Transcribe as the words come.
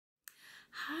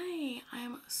Hi,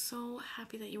 I'm so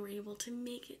happy that you were able to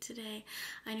make it today.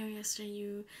 I know yesterday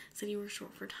you said you were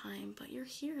short for time, but you're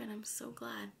here and I'm so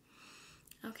glad.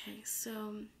 Okay,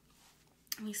 so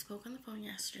we spoke on the phone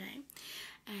yesterday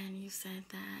and you said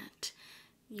that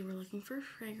you were looking for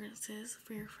fragrances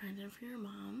for your friend and for your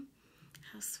mom.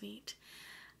 How sweet.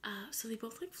 So they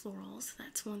both like florals.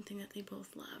 That's one thing that they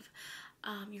both love.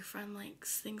 Your friend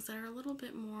likes things that are a little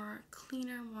bit more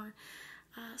cleaner, more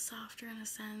softer in a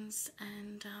sense,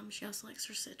 and she also likes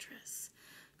her citrus,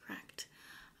 correct?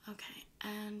 Okay,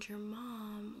 and your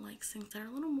mom likes things that are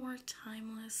a little more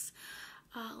timeless,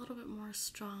 a little bit more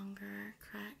stronger,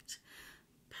 correct?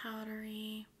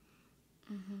 Powdery,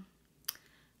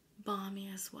 balmy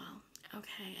as well.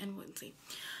 Okay, and woodsy.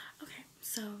 Okay,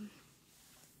 so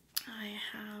I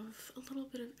have a little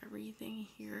bit of everything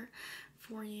here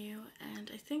for you,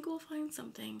 and I think we'll find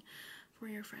something for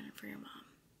your friend and for your mom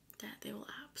that they will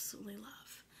absolutely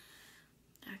love.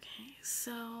 Okay,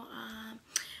 so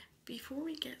before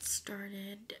we get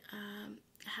started,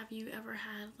 have you ever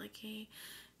had like a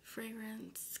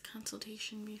fragrance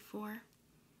consultation before?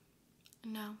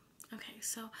 No? Okay,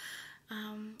 so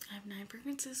I have 9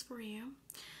 fragrances for you.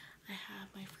 I have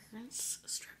my fragrance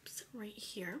strips right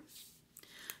here.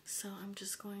 So I'm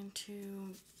just going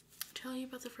to tell you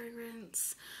about the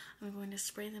fragrance. I'm going to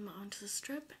spray them onto the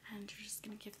strip and you're just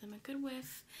going to give them a good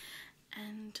whiff.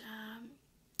 And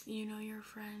you know your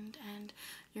friend and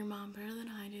your mom better than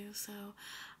I do, so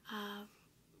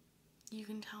you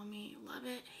can tell me love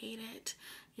it, hate it,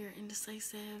 you're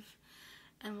indecisive,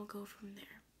 and we'll go from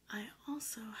there. I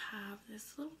also have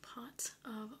this little pot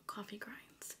of coffee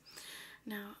grinds.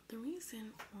 Now, the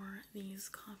reason for these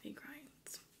coffee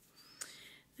grinds,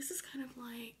 this is kind of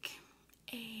like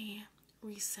a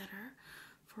resetter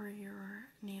for your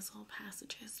nasal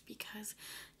passages because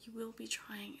you will be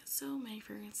trying so many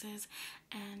fragrances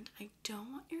and I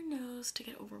don't want your nose to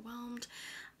get overwhelmed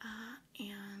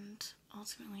and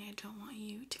ultimately I don't want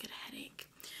you to get a headache.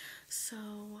 So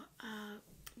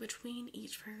between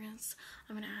each fragrance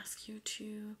I'm going to ask you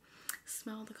to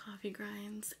smell the coffee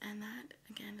grinds, and that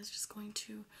again is just going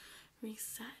to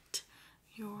reset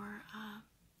your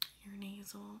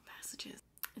nasal passages.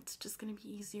 It's just going to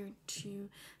be easier to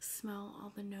smell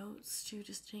all the notes, to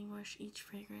distinguish each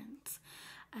fragrance,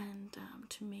 and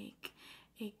to make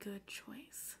a good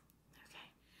choice.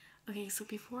 Okay, so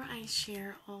before I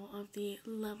share all of the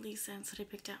lovely scents that I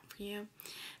picked out for you,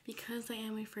 because I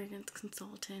am a fragrance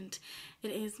consultant,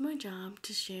 it is my job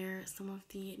to share some of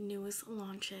the newest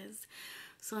launches.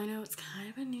 So I know it's kind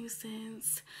of a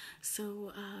nuisance,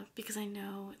 so because I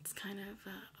know it's kind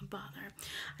of a bother,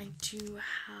 I do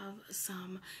have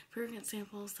some fragrance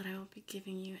samples that I will be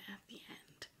giving you at the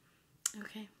end.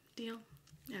 Okay, deal?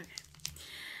 Okay.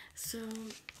 So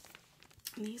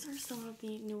these are some of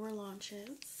the newer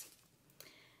launches,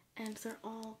 and they're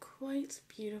all quite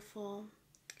beautiful,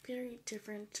 very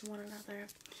different to one another.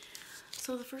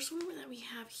 So the first one that we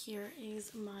have here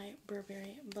is my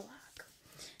Burberry Black.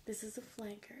 This is a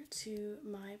flanker to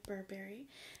my Burberry.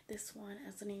 This one,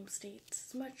 as the name states,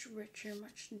 is much richer,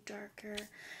 much darker,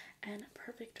 and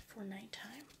perfect for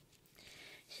nighttime.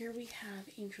 Here we have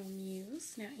Angel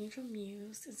Muse. Now, Angel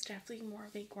Muse is definitely more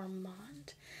of a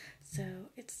gourmand, so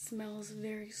it smells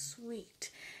very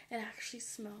sweet. It actually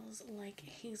smells like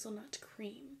hazelnut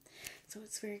cream, so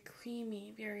it's very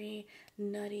creamy, very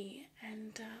nutty,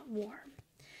 and warm.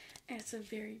 And it's a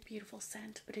very beautiful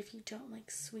scent, but if you don't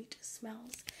like sweet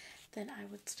smells, then I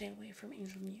would stay away from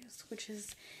Angel Muse, which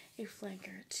is a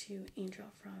flanker to Angel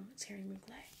from Thierry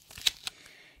Mugler.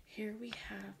 Here we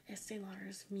have Estee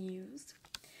Lauder's Muse,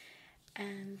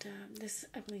 and this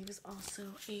I believe is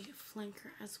also a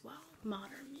flanker as well,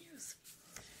 Modern Muse.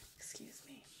 Excuse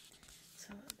me.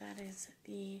 So that is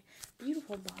the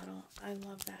beautiful bottle. I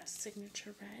love that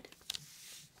signature red.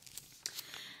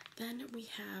 Then we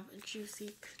have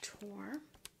Juicy Couture,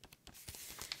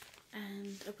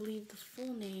 and I believe the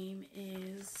full name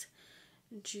is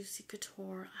Juicy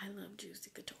Couture. I love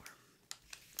Juicy Couture.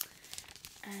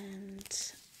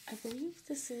 And I believe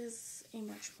this is a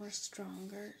much more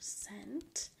stronger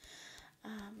scent.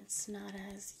 It's not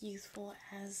as youthful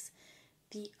as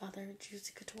the other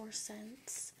Juicy Couture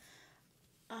scents.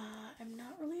 I'm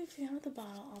not really a fan of the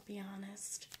bottle, I'll be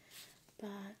honest,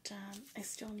 but I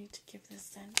still need to give this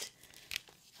scent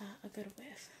a good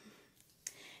whiff.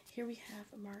 Here we have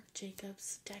Marc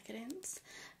Jacobs Decadence.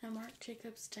 Now, Marc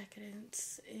Jacobs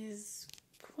Decadence is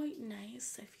quite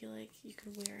nice. I feel like you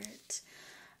could wear it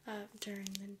during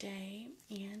the day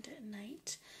and at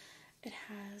night. It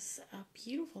has a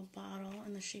beautiful bottle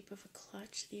in the shape of a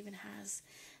clutch. It even has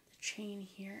the chain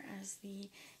here as the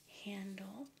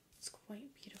handle. It's quite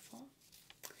beautiful.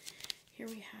 here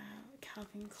we have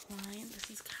Calvin Klein. This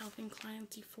is Calvin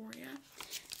Klein's Euphoria,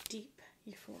 Deep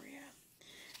Euphoria,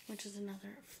 which is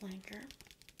another flanker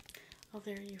of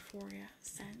their Euphoria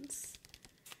scents.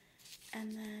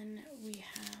 And then we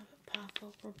have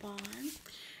Paco Rabanne,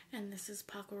 and this is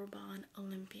Paco Rabanne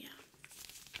Olympia.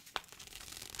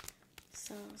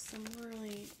 So some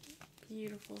really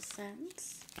beautiful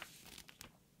scents.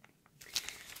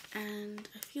 And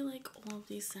I feel like all of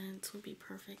these scents would be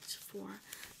perfect for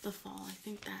the fall. I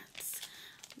think that's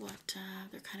what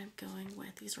they're kind of going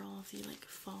with. These are all of the like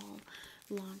fall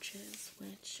launches,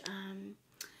 which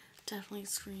definitely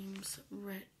screams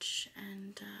rich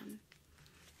and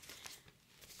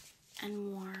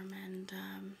warm and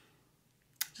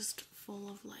just full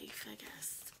of life, I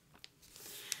guess.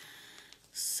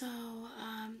 So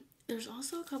there's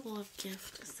also a couple of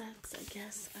gift sets I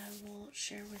guess I will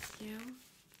share with you.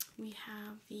 We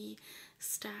have the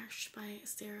Stash by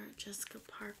Sarah Jessica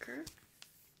Parker.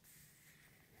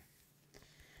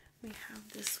 We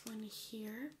have this one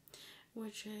here,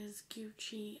 which is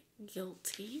Gucci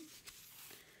Guilty,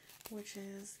 which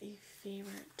is a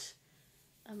favorite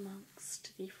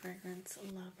amongst the fragrance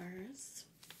lovers.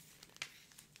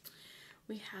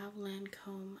 We have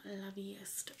Lancome La Vie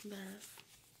Est Belle,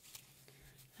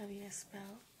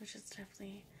 which is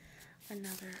definitely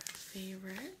another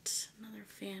favorite, another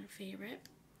fan favorite.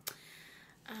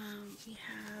 We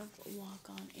have Walk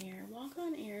on Air. Walk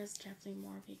on Air is definitely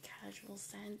more of a casual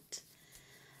scent.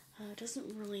 It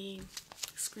doesn't really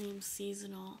scream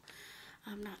seasonal,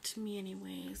 not to me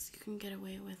anyways. You can get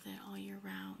away with it all year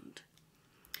round.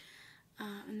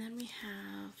 And then we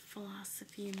have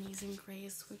Philosophy Amazing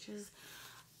Grace, which is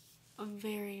a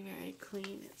very, very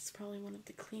clean. It's probably one of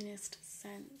the cleanest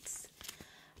scents.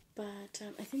 But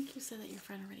I think you said that your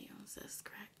friend already owns this,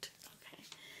 correct? Okay.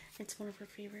 It's one of her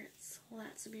favorites. Well,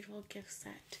 that's a beautiful gift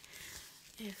set.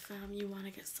 If you want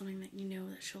to get something that you know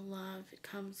that she'll love, it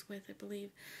comes with, I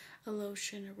believe, a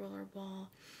lotion, a roller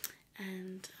ball,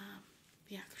 and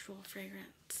the actual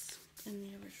fragrance in the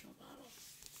original bottle.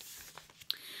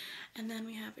 And then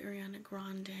we have Ariana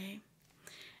Grande,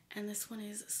 and this one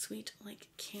is Sweet Like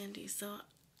Candy. So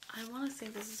I want to say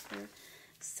this is her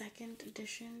second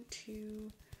addition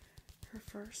to her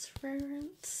first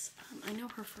fragrance. I know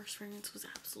her first fragrance was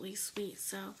absolutely sweet,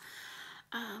 so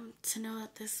to know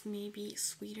that this may be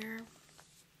sweeter,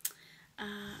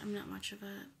 I'm not much of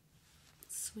a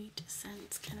sweet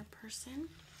scents kind of person.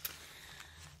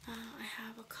 I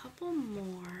have a couple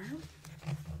more.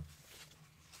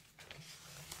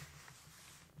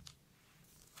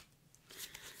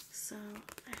 So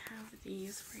I have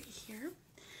these right here.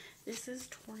 This is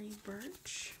Tory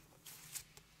Burch.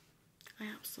 I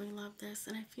absolutely love this,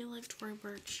 and I feel like Tory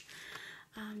Burch,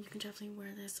 you can definitely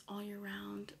wear this all year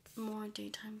round, more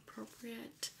daytime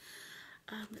appropriate.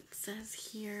 It says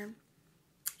here,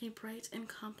 a bright and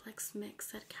complex mix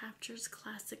that captures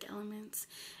classic elements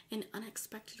in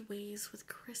unexpected ways with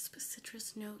crisp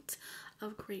citrus notes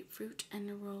of grapefruit and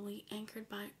neroli, anchored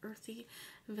by earthy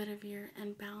vetiver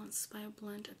and balanced by a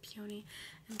blend of peony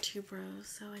and tuberose.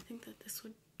 So I think that this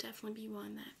would definitely be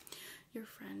one that your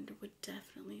friend would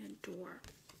definitely adore.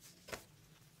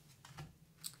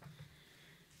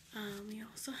 We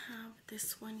also have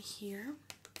this one here,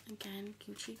 again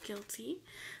Gucci Guilty,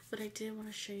 but I did want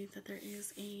to show you that there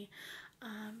is a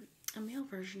male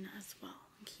version as well,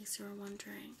 in case you were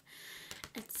wondering.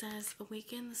 It says,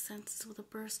 awaken the senses with a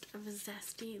burst of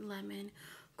zesty lemon,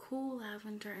 cool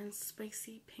lavender, and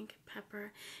spicy pink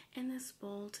pepper in this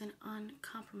bold and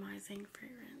uncompromising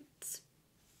fragrance.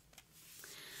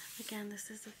 Again, this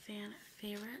is a fan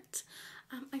favorite.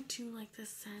 I do like this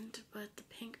scent, but the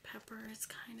pink pepper is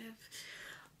kind of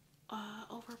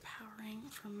overpowering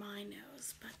for my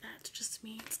nose, but that's just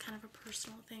me. It's kind of a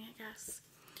personal thing, I guess.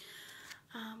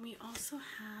 We also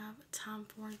have Tom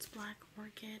Ford's Black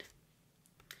Orchid,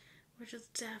 which is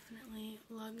definitely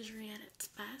luxury at its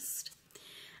best.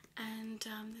 And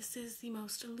this is the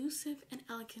most elusive and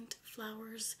elegant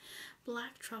flowers,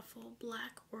 black truffle,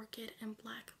 black orchid, and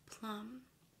black plum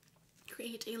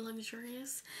create a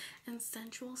luxurious and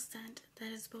sensual scent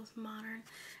that is both modern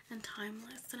and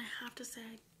timeless. And I have to say,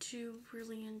 I do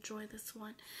really enjoy this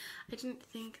one. I didn't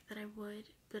think that I would,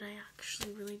 but I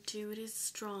actually really do. It is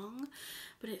strong,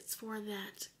 but it's for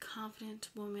that confident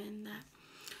woman,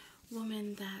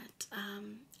 that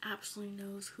absolutely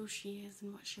knows who she is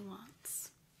and what she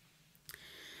wants.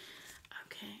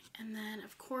 Okay, and then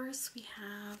of course we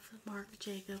have Marc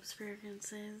Jacobs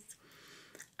fragrances.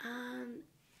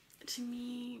 To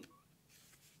me,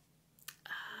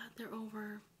 they're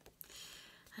how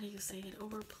do you say it,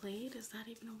 overplayed? Is that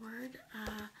even a word?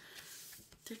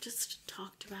 they're just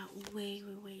talked about way,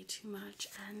 way, way too much,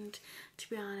 and to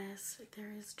be honest, there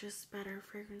is just better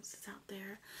fragrances out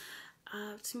there.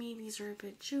 To me, these are a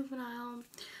bit juvenile,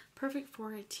 perfect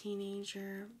for a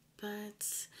teenager,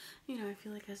 but, you know, I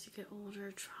feel like as you get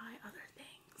older, try other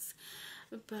things.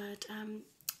 But,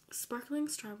 sparkling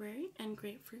strawberry and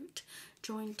grapefruit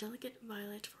join delicate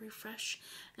violet for a fresh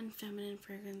and feminine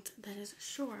fragrance that is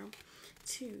sure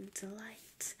to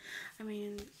delight. I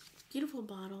mean, beautiful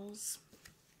bottles,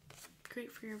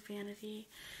 great for your vanity,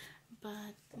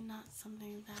 but not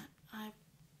something that I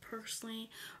personally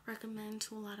recommend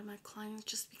to a lot of my clients,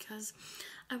 just because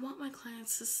I want my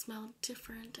clients to smell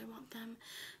different. I want them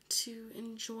to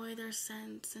enjoy their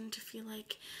scents and to feel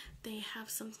like they have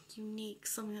something unique,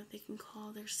 something that they can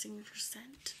call their signature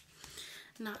scent,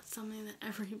 not something that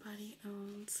everybody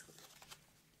owns.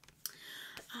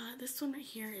 This one right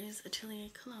here is Atelier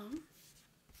Cologne.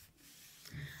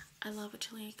 I love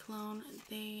Atelier Cologne.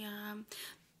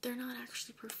 They're not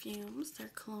actually perfumes, they're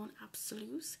cologne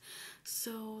absolus,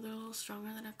 so they're a little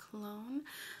stronger than a cologne,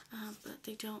 but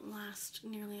they don't last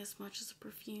nearly as much as a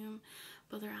perfume,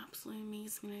 but they're absolutely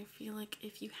amazing. And I feel like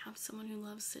if you have someone who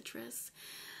loves citrus,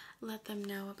 let them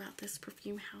know about this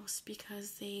perfume house,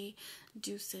 because they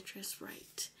do citrus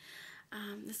right.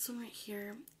 This one right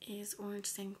here is Orange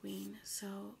Sanguine,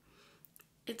 so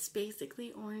it's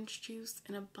basically orange juice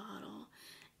in a bottle.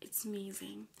 It's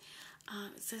amazing.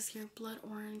 It says here, blood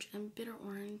orange and bitter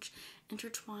orange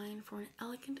intertwine for an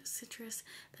elegant citrus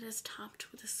that is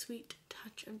topped with a sweet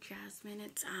touch of jasmine.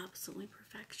 It's absolutely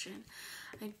perfection.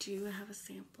 I do have a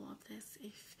sample of this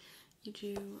if you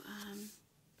do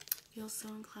feel so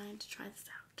inclined to try this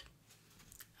out.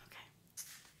 Okay.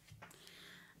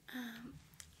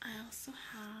 I also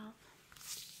have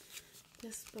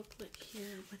this booklet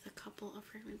here with a couple of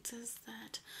fragrances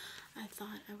that I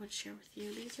thought I would share with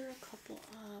you. These are a couple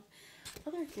of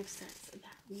other gift sets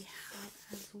that we have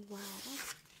as well.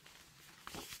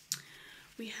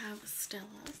 We have Stella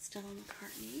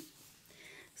McCartney.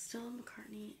 Stella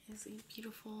McCartney is a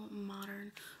beautiful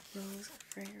modern rose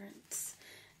fragrance.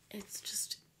 It's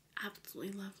just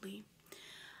absolutely lovely.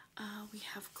 We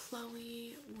have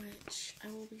Chloe, which I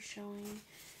will be showing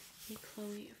a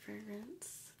Chloe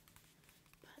fragrance.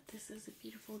 But this is a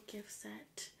beautiful gift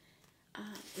set.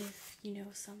 If you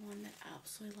know someone that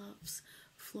absolutely loves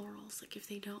florals, like if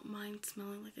they don't mind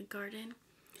smelling like a garden,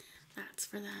 that's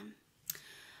for them.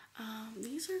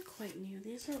 These are quite new.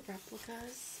 These are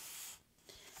replicas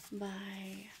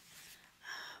by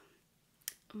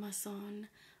Maison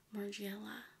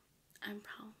Margiela. I'm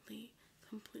probably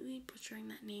completely butchering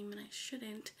that name, and I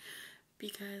shouldn't,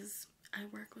 because I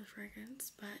work with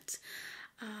fragrance, but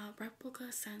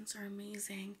replica scents are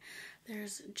amazing.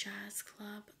 There's Jazz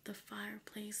Club, The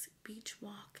Fireplace, Beach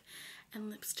Walk, and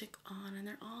Lipstick On, and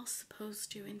they're all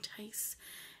supposed to entice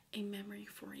a memory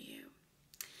for you.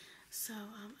 So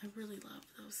I really love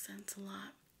those scents a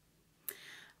lot.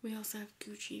 We also have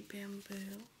Gucci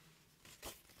Bamboo.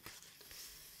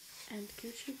 And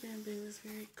Gucci Bamboo is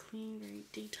very clean, very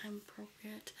daytime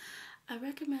appropriate. I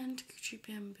recommend Gucci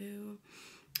Bamboo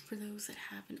for those that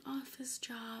have an office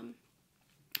job,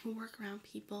 who work around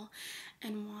people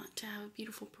and want to have a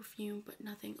beautiful perfume but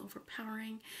nothing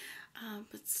overpowering,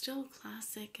 but still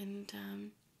classic and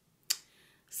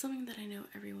something that I know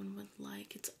everyone would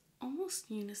like. It's almost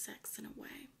unisex in a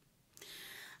way.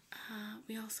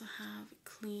 We also have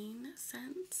clean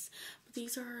scents, but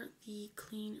these are the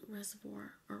clean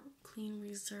reservoir or clean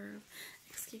reserve,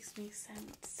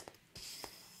 scents,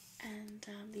 and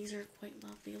these are quite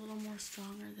lovely, a little more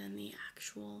stronger than the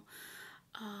actual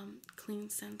clean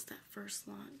scents that first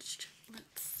launched.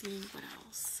 Let's see what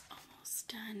else. Almost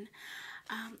done.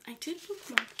 I did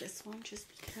bookmark this one just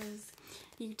because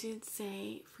you did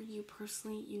say for you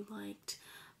personally you liked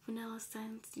vanilla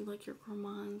scents, you like your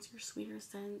gourmands, your sweeter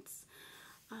scents.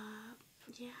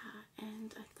 Yeah,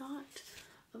 and I thought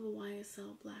of a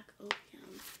YSL Black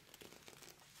Opium.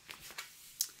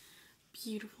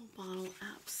 Beautiful bottle,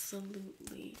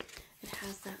 absolutely. It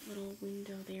has that little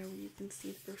window there where you can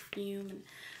see the perfume and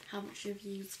how much you've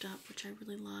used up, which I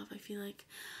really love. I feel like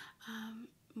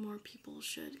more people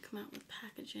should come out with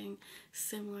packaging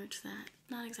similar to that.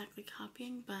 Not exactly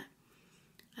copying, but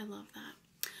I love that.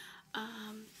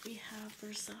 We have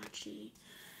Versace.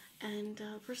 And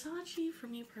Versace, for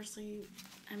me personally,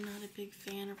 I'm not a big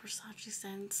fan of Versace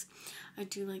scents. I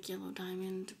do like Yellow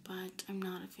Diamond, but I'm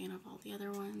not a fan of all the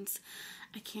other ones.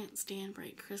 I can't stand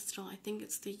Bright Crystal. I think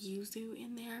it's the yuzu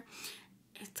in there.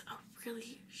 It's a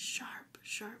really sharp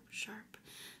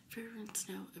fragrance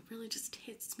note. It really just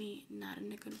hits me, not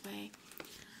in a good way.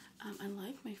 I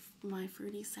like my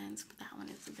fruity scents, but that one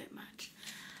is a bit much.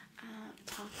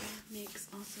 Tarte makes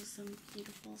also some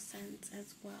beautiful scents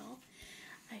as well.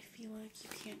 I feel like you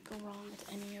can't go wrong with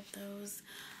any of those.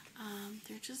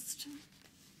 They're just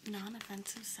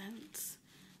non-offensive scents.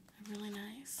 They're really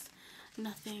nice.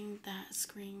 Nothing that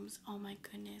screams, oh my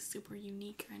goodness, super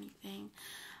unique or anything.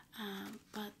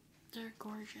 But they're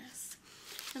gorgeous.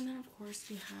 And then of course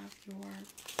you have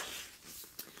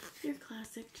your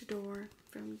classic Dior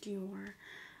from Dior.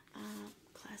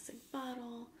 Classic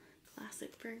bottle,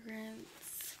 classic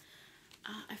fragrance.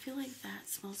 I feel like that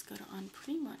smells good on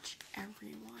pretty much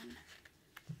everyone.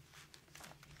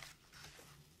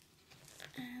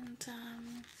 And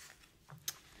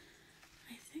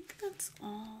I think that's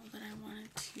all that I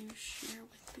wanted to share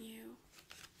with you.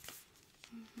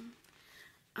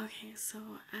 Okay,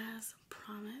 so as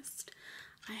promised,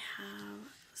 I have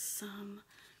some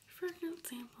fragrance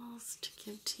samples to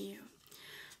give to you.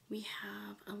 We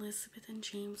have Elizabeth and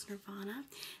James Nirvana.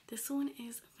 This one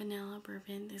is vanilla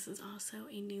bourbon. This is also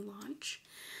a new launch.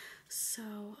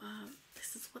 So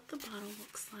this is what the bottle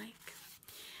looks like.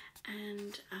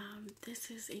 And this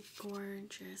is a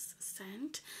gorgeous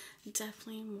scent.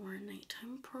 Definitely more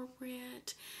nighttime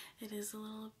appropriate. It is a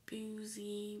little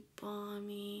boozy,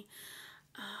 balmy.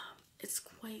 It's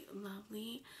quite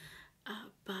lovely,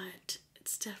 but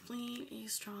it's definitely a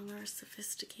stronger,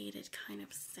 sophisticated kind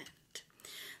of scent.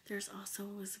 There's also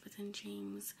Elizabeth and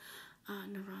James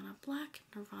Nirvana Black,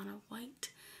 Nirvana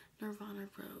White, Nirvana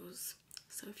Rose.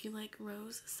 So if you like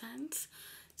rose scents,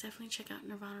 definitely check out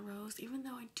Nirvana Rose, even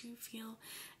though I do feel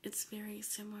it's very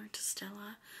similar to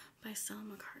Stella by Stella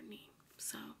McCartney.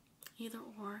 So either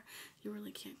or, you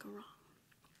really can't go wrong.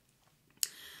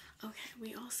 Okay,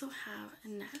 we also have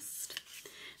Nest.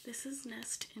 This is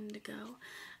Nest Indigo.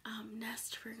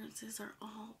 Nest fragrances are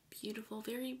all beautiful,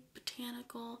 very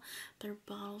botanical. Their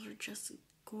bottles are just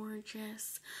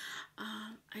gorgeous.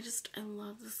 I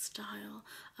love the style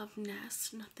of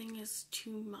Nest. Nothing is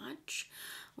too much,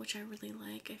 which I really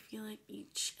like. I feel like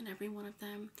each and every one of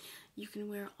them you can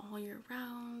wear all year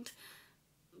round,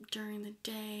 during the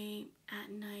day,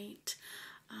 at night.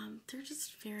 They're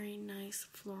just very nice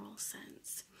floral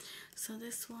scents. So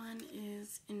this one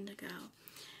is Indigo.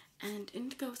 And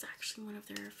Indigo is actually one of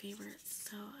their favorites,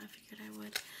 so I figured I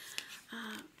would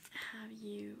have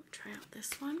you try out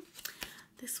this one.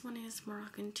 This one is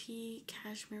Moroccan tea,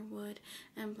 cashmere wood,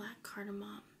 and black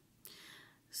cardamom.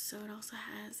 So it also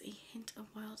has a hint of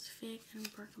wild fig and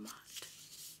bergamot.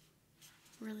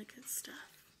 Really good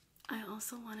stuff. I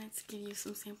also wanted to give you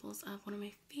some samples of one of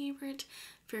my favorite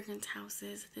fragrance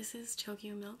houses. This is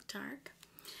Tokyo Milk Dark.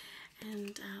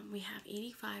 And we have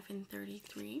 85 and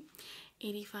 33.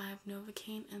 85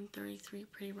 Novocaine and 33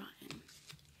 Pretty Rotten.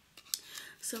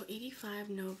 So 85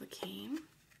 Novocaine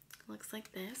looks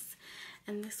like this,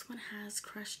 and this one has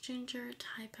crushed ginger,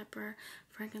 Thai pepper,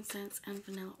 frankincense, and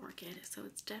vanilla orchid. So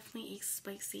it's definitely a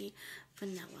spicy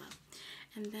vanilla.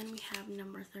 And then we have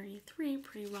number 33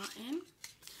 Pretty Rotten,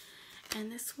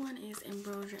 and this one is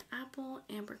ambrosia apple,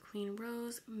 amber queen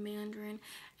rose, mandarin,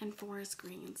 and forest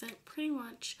greens. It pretty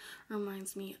much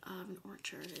reminds me of an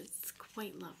orchard. It's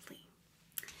quite lovely.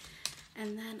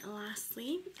 And then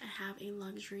lastly, I have a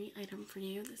luxury item for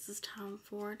you. This is Tom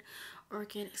Ford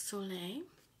Orchid Soleil.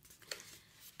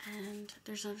 And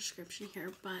there's no description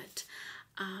here, but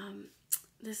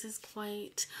this is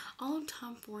quite, all of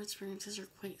Tom Ford's fragrances are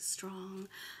quite strong.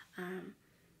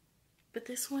 But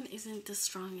this one isn't the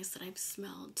strongest that I've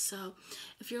smelled. So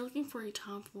if you're looking for a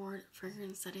Tom Ford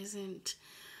fragrance that isn't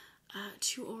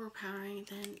too overpowering,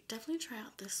 then definitely try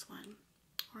out this one,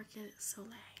 Orchid Soleil,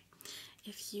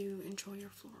 if you enjoy your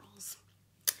florals.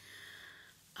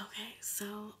 Okay,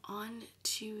 so on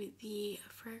to the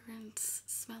fragrance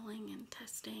smelling and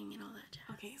testing and all that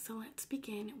jazz. Okay, so let's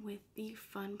begin with the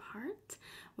fun part,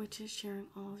 which is sharing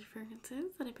all the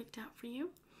fragrances that I picked out for you.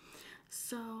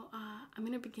 So I'm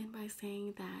going to begin by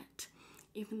saying that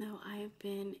even though I have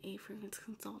been a fragrance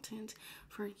consultant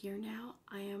for a year now,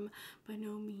 I am by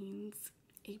no means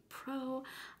a pro.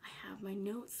 I have my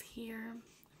notes here.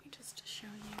 Let me just show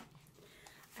you.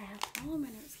 I have all of my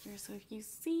notes here, so if you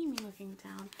see me looking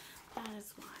down, that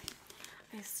is why.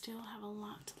 I still have a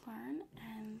lot to learn,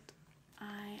 and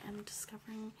I am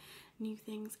discovering new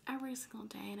things every single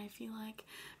day, and I feel like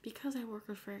because I work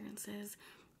with fragrances,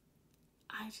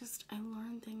 I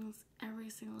learn things every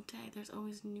single day. There's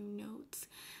always new notes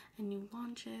and new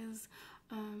launches,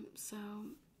 so,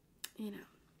 you know,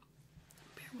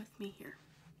 bear with me here.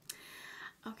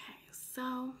 Okay,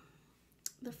 so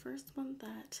the first one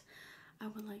that I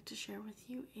would like to share with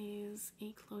you is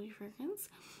a Chloe fragrance.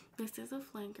 This is a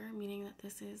flanker, meaning that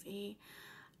this is a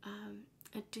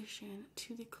addition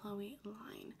to the Chloe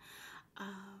line.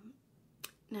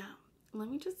 Now, let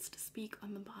me just speak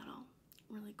on the bottle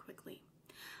really quickly.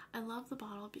 I love the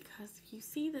bottle because if you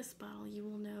see this bottle, you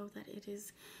will know that it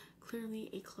is clearly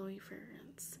a Chloe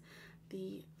fragrance.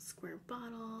 The square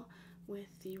bottle with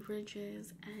the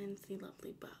ridges and the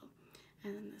lovely bow.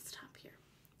 And then this top here.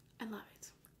 I love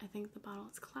it. I think the bottle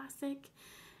is classic.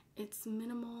 It's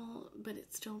minimal, but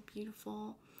it's still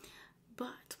beautiful.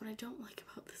 But what I don't like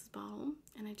about this bottle,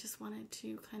 and I just wanted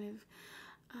to kind of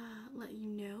let you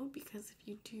know, because if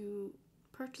you do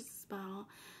purchase this bottle,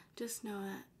 just know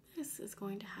that this is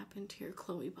going to happen to your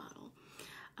Chloe bottle.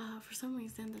 For some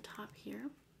reason, the top here,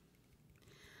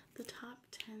 the top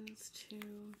tends to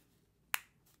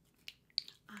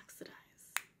oxidize.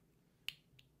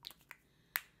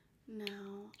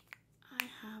 Now, I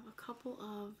have a couple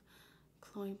of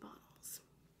Chloe bottles,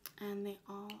 and they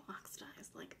all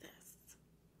oxidize like this.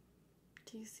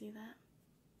 Do you see that?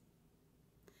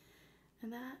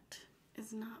 And that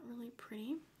is not really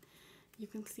pretty. You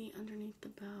can see underneath the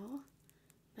bow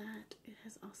that it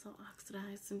has also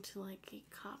oxidized into like a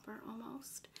copper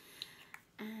almost.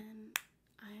 And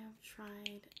I have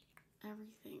tried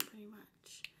everything pretty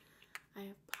much. I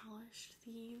have polished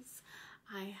these.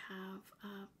 I have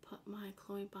put my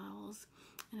Chloe bottles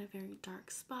in a very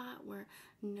dark spot where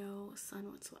no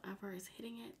sun whatsoever is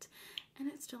hitting it, and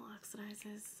it still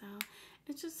oxidizes, so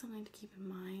it's just something to keep in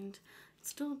mind. It's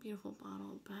still a beautiful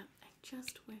bottle, but I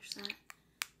just wish that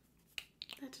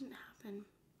that didn't happen,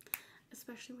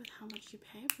 especially with how much you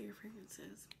pay for your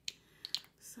fragrances.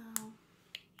 So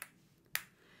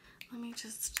let me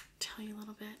just tell you a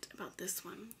little bit about this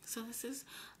one. So this is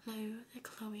L'Eau de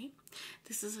Chloe.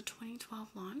 This is a 2012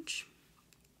 launch,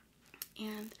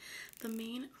 and the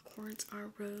main accords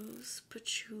are rose,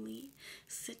 patchouli,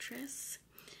 citrus,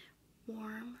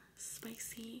 warm,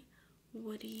 spicy,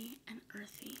 woody, and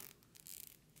earthy.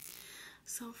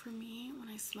 So for me, when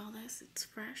I smell this, it's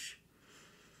fresh,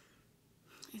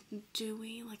 it's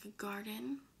dewy, like a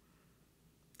garden,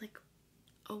 like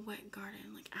a wet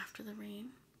garden, like after the rain.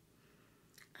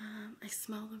 I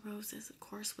smell the roses, of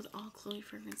course. With all Chloe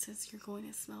fragrances, you're going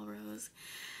to smell rose.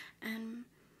 And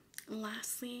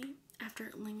lastly, after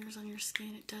it lingers on your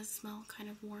skin, it does smell kind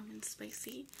of warm and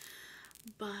spicy,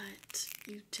 but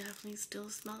you definitely still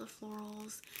smell the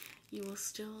florals. You will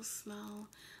still smell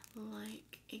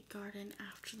like a garden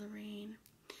after the rain,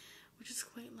 which is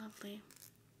quite lovely.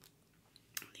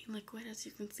 The liquid, as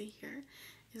you can see here,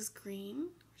 is green,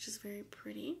 which is very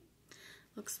pretty.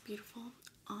 Looks beautiful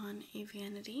on a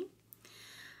vanity.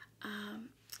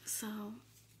 So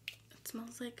it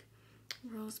smells like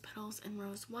rose petals and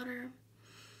rose water.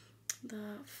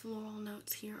 The floral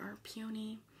notes here are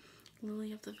peony,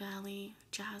 lily of the valley,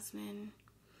 jasmine,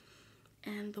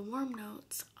 and the warm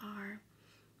notes are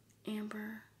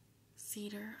amber,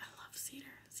 cedar. I love cedar.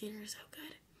 Cedar is so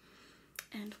good.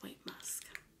 And white musk.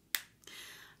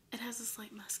 It has a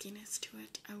slight muskiness to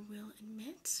it, I will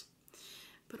admit.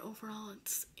 But overall,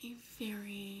 it's a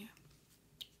very,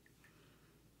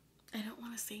 I don't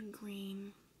want to say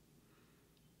green,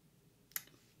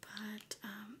 but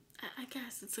I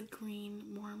guess it's a green,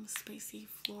 warm, spicy,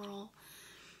 floral,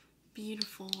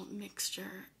 beautiful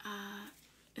mixture.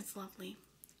 It's lovely.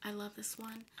 I love this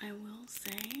one. I will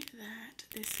say that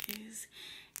this is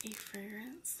a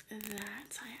fragrance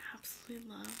that I absolutely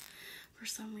love for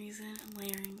some reason,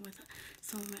 layering with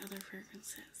some of my other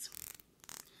fragrances.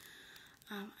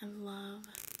 I love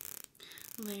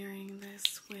layering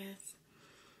this with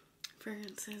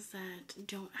fragrances that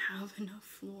don't have enough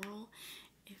floral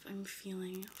if I'm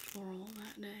feeling floral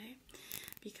that day,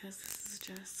 because this is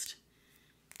just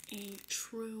a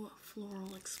true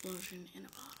floral explosion in a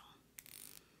bottle.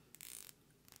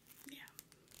 Yeah,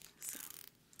 so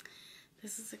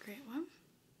this is a great one.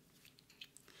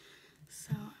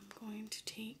 So I'm going to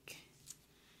take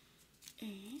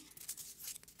a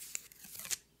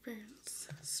fragrance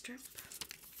strip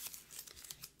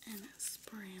and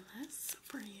spray this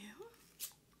for you.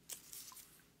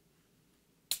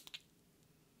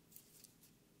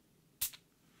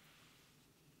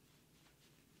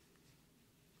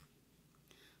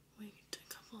 Wait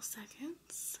a couple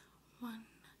seconds. 1,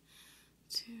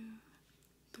 2,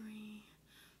 3,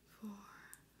 4,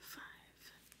 5.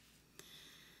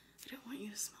 I don't want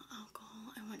you to smell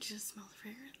alcohol. I want you to smell the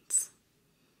fragrance.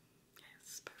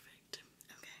 Yes, perfect.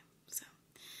 Okay, so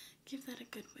give that a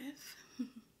good whiff.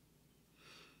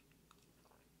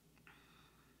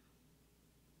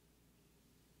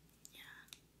 Yeah.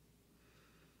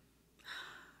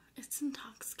 It's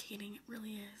intoxicating. It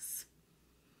really is.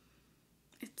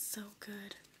 It's so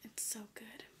good. It's so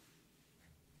good.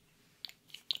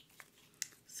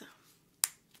 So,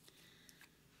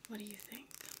 what do you think?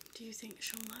 Do you think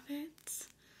she'll love it?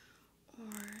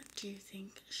 Or do you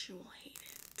think she will hate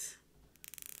it?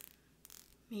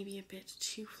 Maybe a bit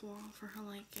too floral for her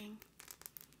liking.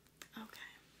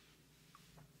 Okay.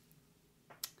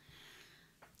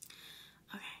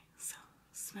 Okay, so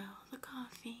smell the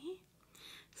coffee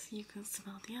so you can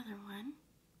smell the other one.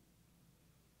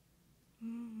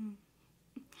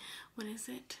 What is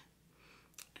it?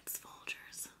 It's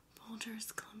Folgers.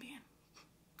 Folgers Colombian.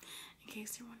 In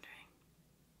case you're wondering.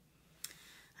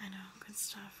 I know, good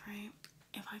stuff, right?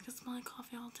 If I could smell like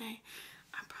coffee all day,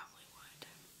 I probably would.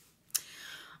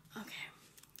 Okay,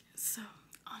 so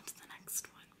on to the next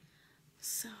one.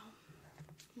 So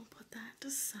we'll put that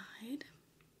aside.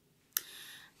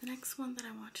 The next one that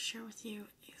I want to share with you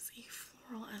is a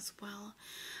floral as well.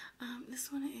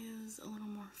 This one is a little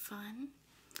more fun.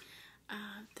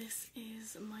 This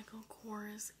is Michael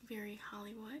Kors Very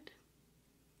Hollywood.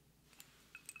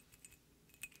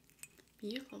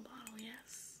 Beautiful bottle,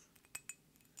 yes.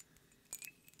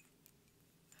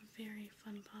 A very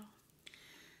fun bottle.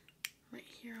 Right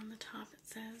here on the top it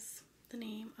says the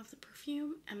name of the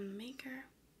perfume and the maker.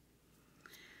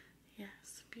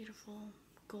 Yes, beautiful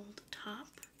gold top.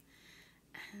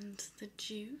 And the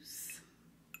juice,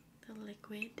 the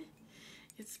liquid,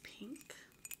 is pink.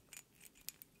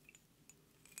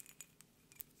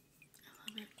 I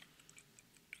love it.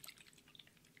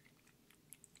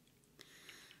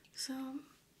 So,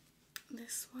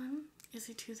 this one is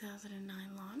a 2009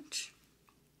 launch.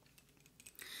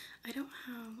 I don't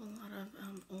have a lot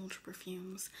of old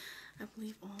perfumes. I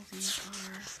believe all these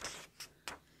are,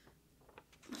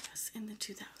 yes, in the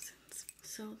 2000s.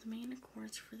 So the main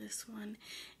accords for this one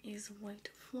is white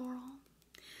floral,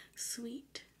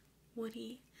 sweet,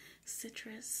 woody,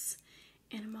 citrus,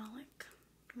 animalic,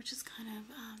 which is kind of,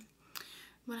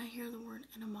 when I hear the word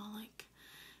animalic,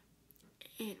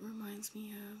 it reminds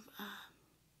me of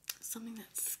something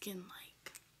that's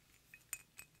skin-like.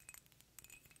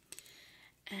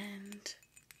 And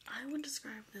I would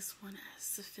describe this one as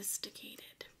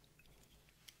sophisticated,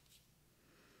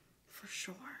 for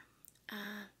sure.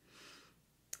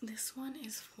 This one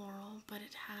is floral, but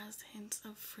it has hints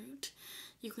of fruit.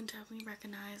 You can definitely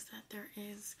recognize that there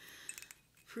is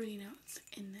fruity notes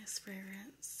in this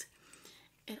fragrance.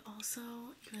 It also,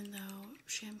 even though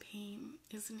champagne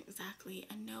isn't exactly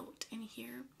a note in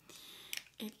here,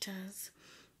 it does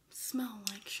smell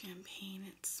like champagne.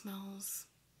 It smells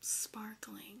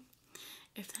sparkling,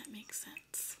 if that makes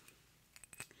sense.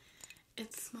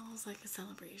 It smells like a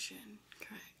celebration,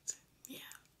 correct? Yeah.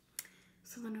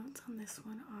 So the notes on this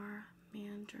one are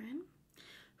mandarin,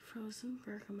 frozen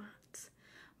bergamot,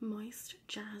 moist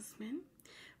jasmine,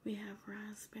 we have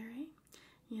raspberry,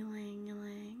 ylang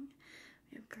ylang,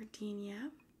 we have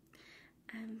gardenia,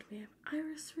 and we have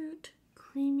iris root,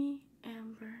 creamy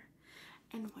amber,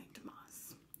 and white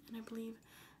moss. And I believe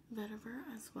vetiver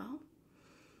as well.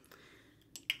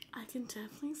 I can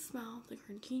definitely smell the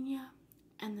gardenia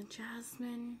and the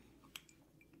jasmine.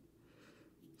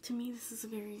 To me, this is a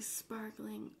very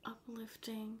sparkling,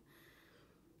 uplifting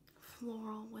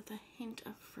floral with a hint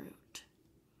of fruit.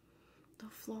 The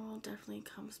floral definitely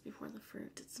comes before the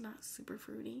fruit. It's not super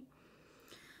fruity,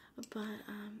 but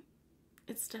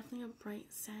it's definitely a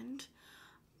bright scent.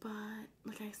 But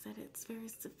like I said, it's very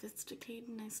sophisticated,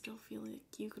 and I still feel like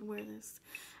you could wear this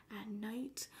at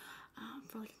night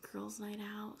for like a girls' night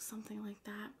out, something like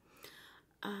that.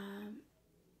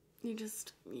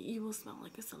 You will smell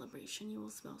like a celebration. You will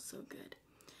smell so good.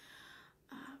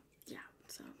 Yeah,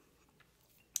 so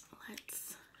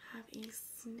let's have a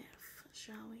sniff,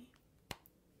 shall we?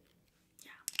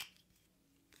 Yeah.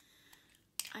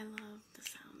 I love the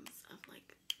sounds of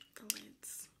like the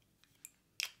lids.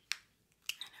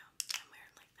 I know, I'm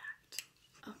weird like that.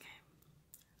 Okay,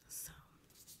 so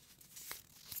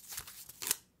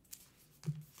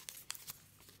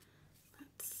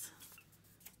let's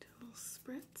do a little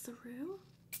spritz-a-roo.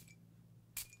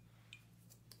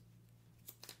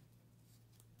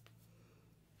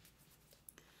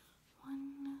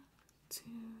 One, two,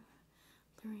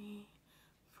 three,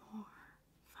 four,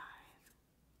 five.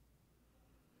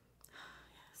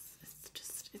 Yes,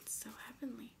 it's so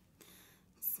heavenly.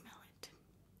 Smell it.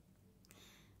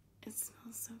 It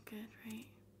smells so good, right?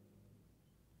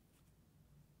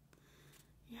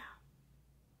 Yeah.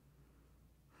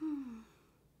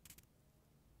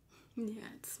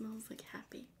 Yeah, it smells like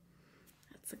happy.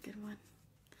 That's a good one.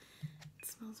 It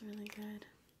smells really good.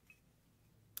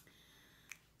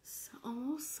 So,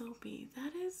 almost soapy.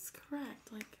 That is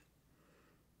correct. Like,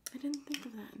 I didn't think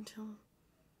of that until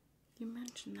you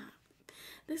mentioned that.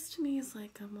 This to me is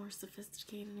like a more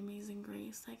sophisticated Amazing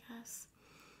Grace, I guess.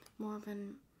 More of a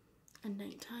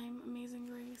nighttime Amazing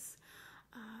Grace.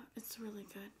 It's really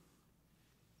good.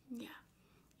 Yeah.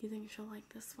 You think she'll like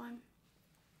this one?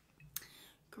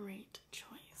 Great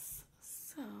choice.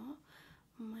 So,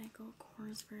 Michael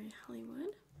Kors Very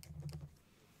Hollywood.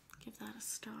 Give that a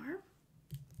star.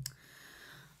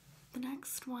 The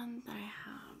next one that I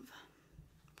have,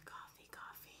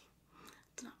 coffee.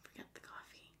 Let's not forget the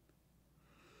coffee.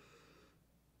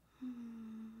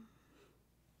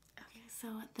 Okay, so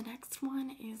the next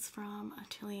one is from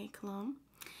Atelier Cologne,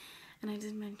 and I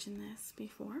did mention this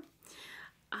before.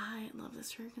 I love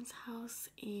this fragrance house.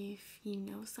 If you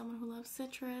know someone who loves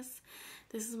citrus,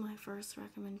 this is my first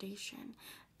recommendation.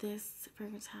 This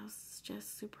fragrance house is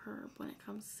just superb when it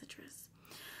comes to citrus.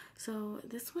 So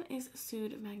this one is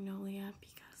Soude Magnolia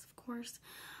because, of course,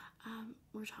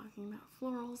 we're talking about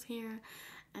florals here,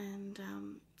 and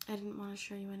I didn't want to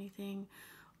show you anything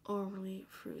overly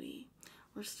fruity.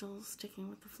 We're still sticking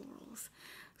with the florals.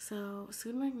 So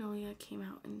Soude Magnolia came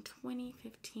out in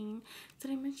 2015.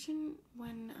 Did I mention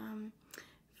when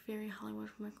Very Hollywood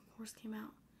from Michael Kors came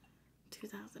out?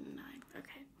 2009.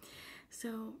 Okay.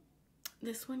 So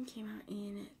this one came out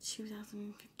in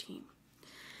 2015.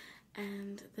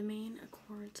 And the main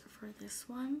accords for this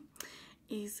one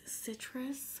is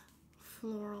citrus,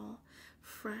 floral,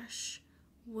 fresh,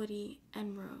 woody,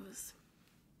 and rose.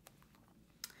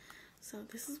 So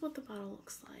this is what the bottle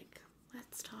looks like.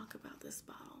 Let's talk about this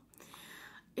bottle.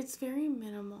 It's very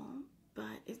minimal,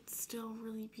 but it's still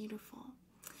really beautiful.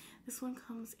 This one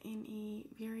comes in a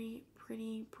very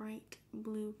pretty bright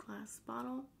blue glass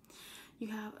bottle. You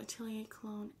have Atelier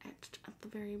Cologne etched at the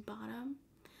very bottom.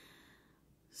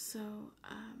 So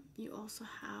you also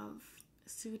have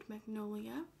Soude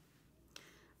Magnolia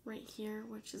right here,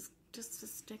 which is just a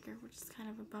sticker, which is kind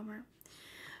of a bummer.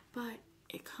 But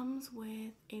it comes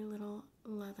with a little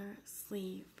leather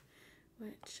sleeve,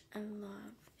 which I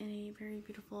love, in a very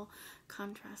beautiful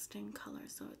contrasting color,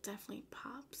 so it definitely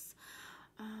pops.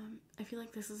 I feel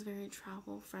like this is very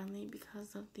travel friendly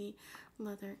because of the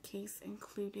leather case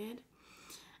included.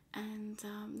 And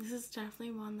this is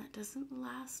definitely one that doesn't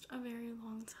last a very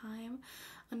long time.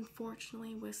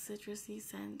 Unfortunately, with citrusy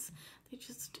scents, they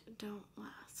just don't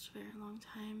last a very long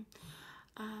time.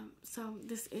 So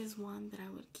this is one that I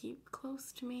would keep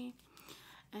close to me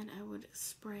and I would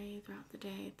spray throughout the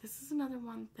day. This is another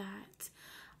one that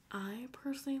I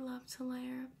personally love to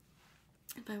layer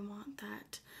if I want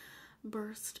that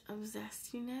burst of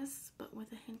zestiness, but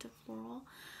with a hint of floral.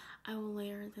 I will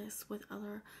layer this with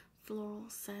other floral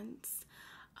scents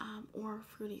or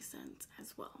fruity scents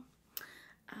as well.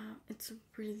 It's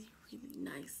really, really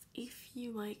nice. If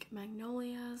you like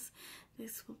magnolias,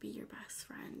 this will be your best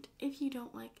friend. If you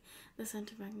don't like the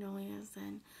scent of magnolias,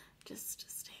 then just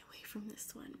stay away from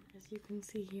this one. As you can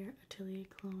see here, Atelier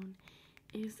Cologne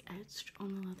is etched on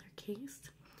the leather case.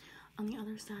 On the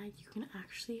other side, you can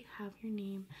actually have your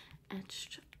name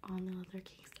etched on the leather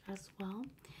case as well,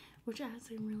 which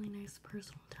adds a really nice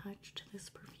personal touch to this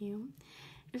perfume.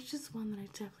 It's just one that I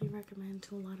definitely recommend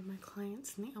to a lot of my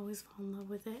clients, and they always fall in love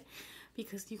with it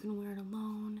because you can wear it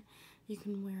alone, you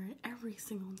can wear it every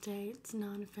single day, it's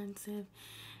non-offensive,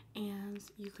 and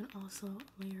you can also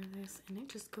layer this, and it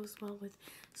just goes well with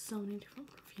so many different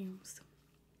perfumes.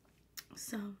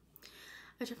 So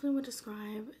I definitely would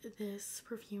describe this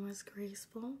perfume as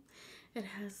graceful. It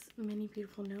has many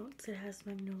beautiful notes. It has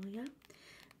magnolia,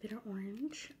 bitter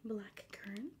orange, black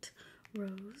currant,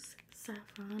 rose,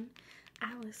 saffron,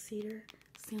 Atlas cedar,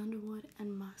 sandalwood,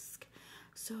 and musk.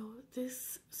 So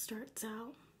this starts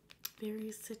out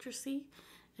very citrusy.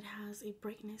 It has a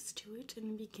brightness to it in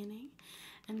the beginning,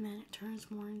 and then it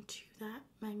turns more into that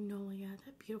magnolia,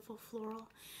 that beautiful floral,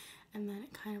 and then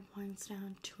it kind of winds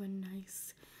down to a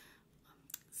nice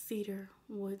cedar,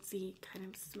 woodsy kind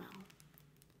of smell.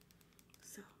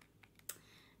 So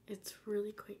it's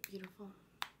really quite beautiful,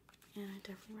 and I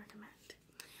definitely recommend.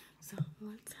 So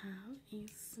let's have a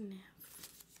sniff.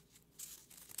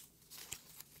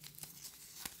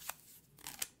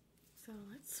 So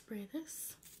let's spray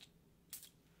this.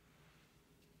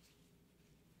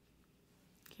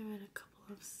 Give it a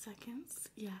couple of seconds.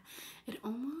 Yeah, it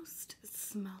almost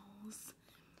smells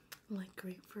like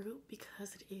grapefruit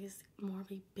because it is more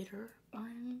of a bitter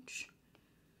orange.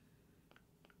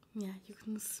 Yeah, you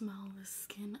can smell the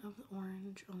skin of the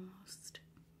orange almost.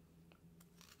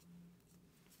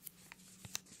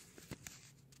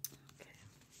 Okay.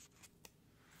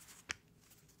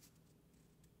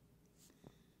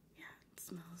 Yeah, it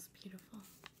smells beautiful.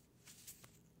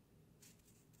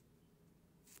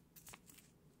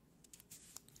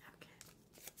 Okay.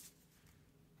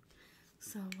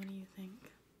 So, what do you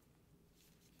think?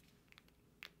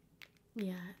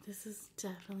 Yeah, this is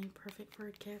definitely perfect for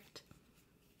a gift.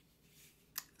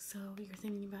 So you're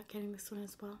thinking about getting this one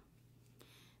as well?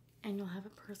 And you'll have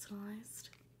it personalized?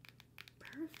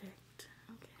 Perfect.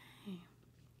 Okay.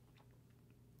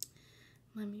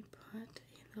 Let me put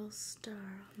a little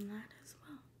star on that as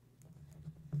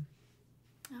well.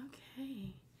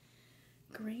 Okay.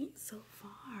 Great so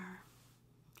far.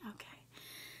 Okay.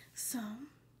 So,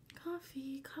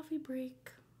 coffee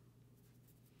break.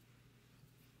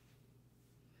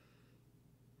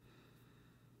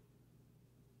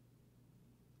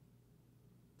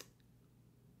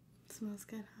 Smells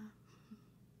good, huh?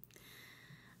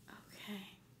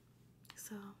 Okay,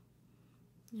 so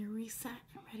you're reset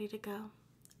and ready to go.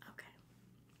 Okay.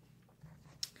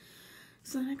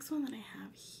 So the next one that I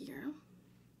have here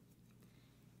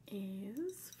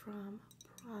is from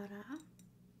Prada.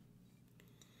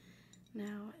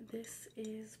 Now this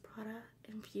is Prada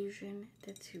Infusion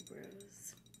de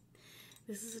Tuberose.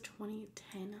 This is a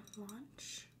 2010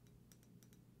 launch.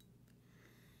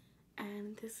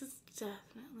 And this is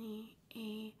definitely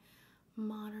a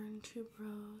modern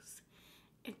tuberose.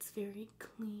 It's very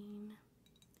clean,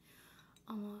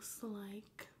 almost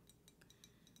like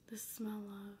the smell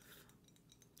of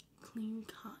clean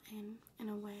cotton in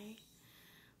a way,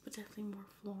 but definitely more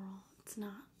floral. It's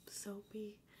not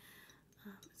soapy.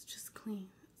 It's just clean.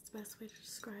 It's the best way to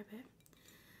describe it.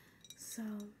 So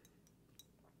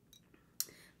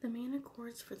the main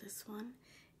accords for this one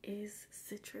is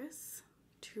citrus,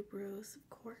 tuberose, of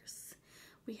course.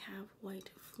 We have white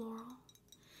floral.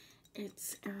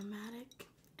 It's aromatic,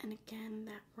 and again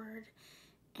that word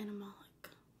animalic,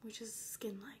 which is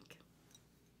skin-like.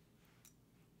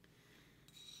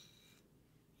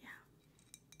 Yeah.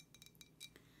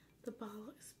 The bottle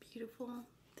is beautiful.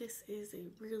 This is a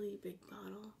really big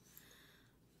bottle.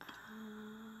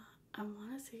 I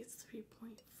want to say it's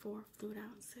 3.4 fluid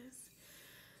ounces,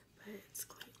 but it's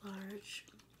quite large.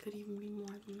 Could even be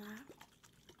more than that.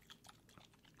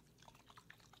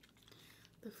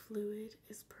 The fluid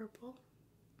is purple,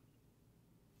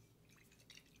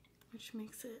 which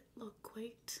makes it look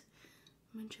quite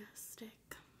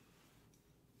majestic.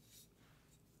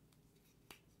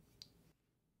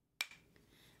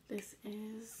 This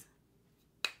is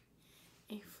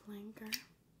a flanker.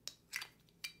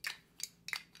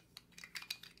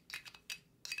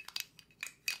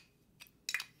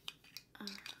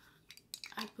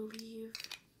 I believe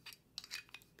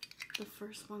the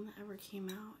first one that ever came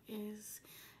out is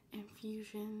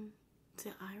Infusion de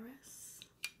Iris,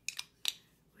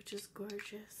 which is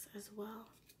gorgeous as well.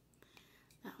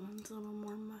 That one's a little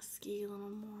more musky, a little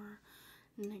more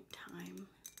nighttime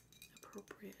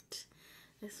appropriate.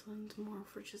 This one's more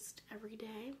for just every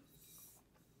day.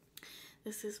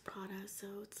 This is Prada, so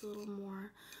it's a little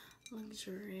more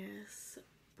luxurious,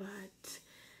 but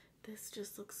this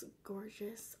just looks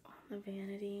gorgeous on the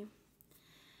vanity.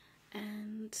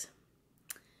 And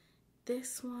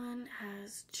this one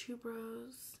has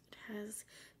tuberose, it has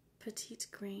petite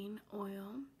grain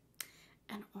oil,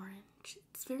 and orange.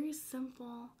 It's very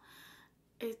simple.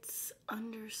 It's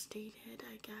understated,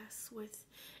 I guess, with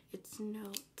its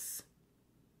notes.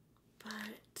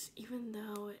 But even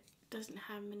though it doesn't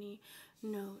have many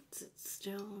notes, it's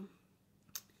still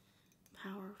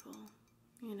powerful,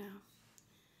 you know.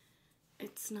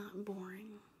 It's not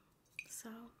boring. So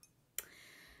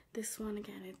this one,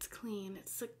 again, it's clean,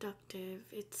 it's seductive,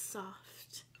 it's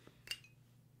soft.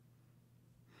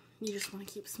 You just want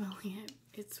to keep smelling it.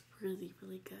 It's really,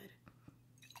 really good.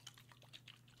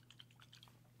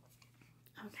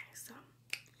 Okay, so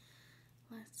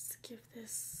let's give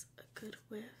this a good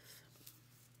whiff.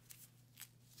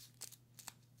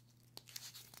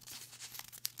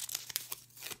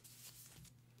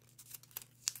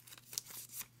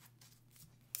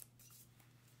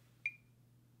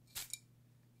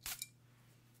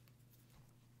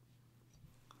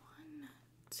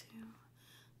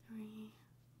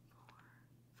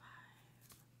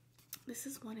 This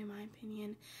is one, in my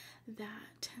opinion,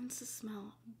 that tends to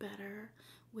smell better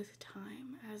with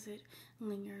time as it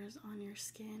lingers on your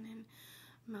skin and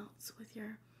melts with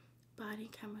your body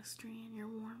chemistry and your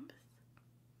warmth.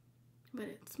 But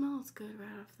it smells good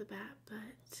right off the bat,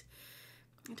 but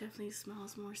it definitely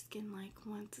smells more skin-like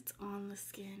once it's on the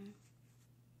skin.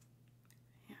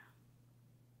 Yeah.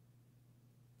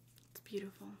 It's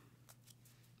beautiful.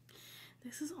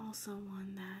 This is also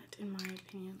one that, in my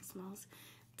opinion, smells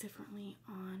differently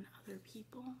on other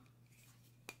people.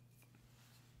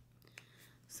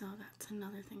 So that's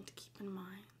another thing to keep in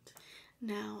mind.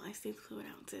 Now, I say fluid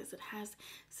ounces. It has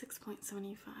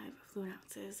 6.75 fluid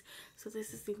ounces. So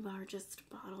this is the largest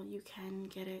bottle. You can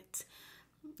get it,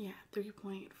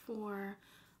 3.4,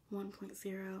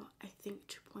 1.0, I think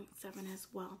 2.7 as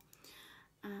well.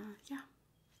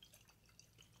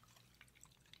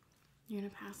 You're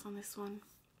gonna pass on this one?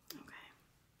 Okay.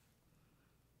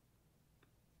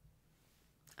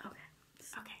 Okay,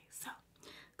 so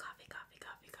coffee.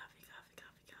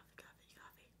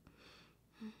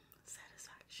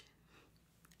 Satisfaction.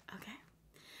 Okay.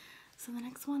 So the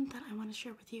next one that I want to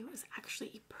share with you is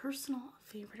actually a personal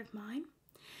favorite of mine.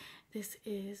 This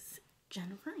is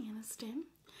Jennifer Aniston.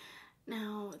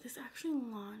 Now, this actually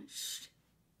launched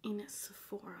in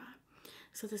Sephora.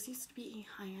 So this used to be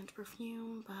a high-end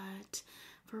perfume, but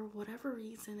for whatever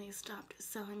reason they stopped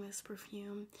selling this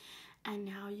perfume, and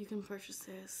now you can purchase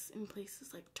this in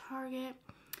places like Target,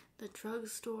 the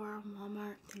drugstore,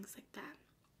 Walmart, things like that.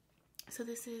 So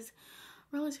this is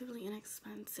relatively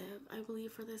inexpensive. I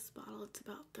believe for this bottle it's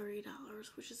about $30,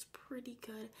 which is pretty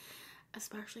good,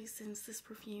 especially since this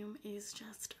perfume is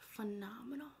just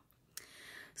phenomenal.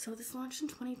 So this launched in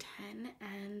 2010,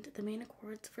 and the main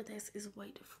accords for this is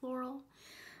white floral,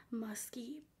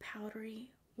 musky,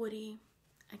 powdery, woody,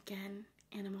 again,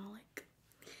 animalic.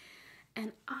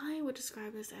 And I would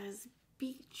describe this as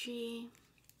beachy,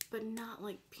 but not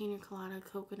like pina colada,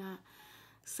 coconut,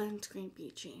 sunscreen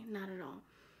beachy, not at all.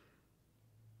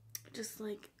 Just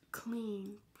like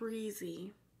clean,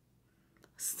 breezy,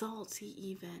 salty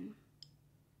even.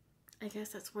 I guess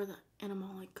that's where the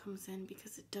animalic comes in,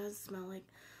 because it does smell like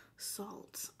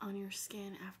salt on your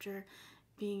skin after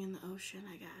being in the ocean,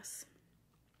 I guess.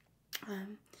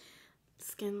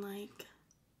 Skin-like.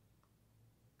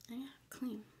 And yeah,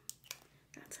 clean.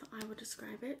 That's how I would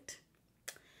describe it.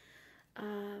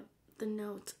 The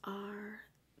notes are,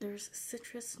 there's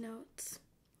citrus notes,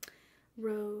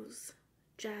 rose,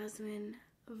 jasmine,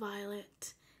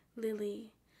 violet,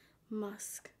 lily,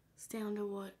 musk,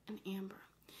 sandalwood, and amber.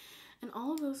 And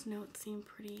all of those notes seem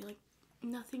pretty, like,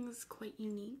 nothing's quite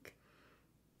unique,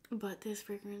 but this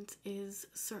fragrance is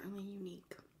certainly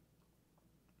unique.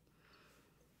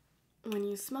 When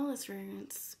you smell this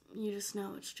fragrance, you just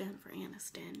know it's Jennifer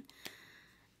Aniston.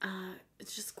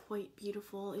 It's just quite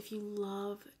beautiful. If you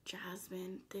love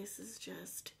jasmine, this is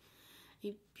just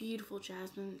a beautiful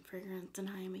jasmine fragrance, and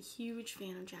I am a huge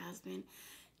fan of jasmine,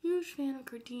 huge fan of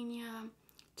gardenia,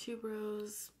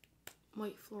 tuberose,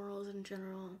 white florals in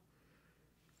general.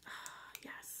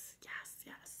 Yes,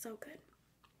 so good.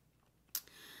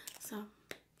 So,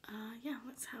 yeah,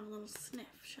 let's have a little sniff,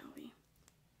 shall we?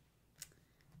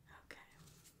 Okay.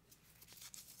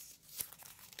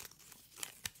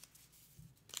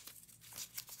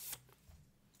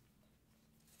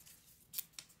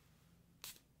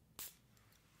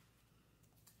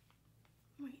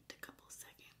 Wait a couple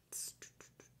seconds.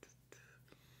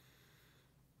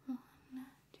 1,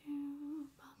 2,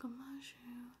 buckle my shoe.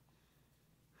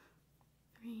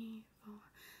 3, 4,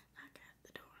 knock at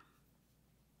the door.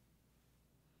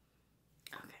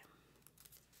 Okay.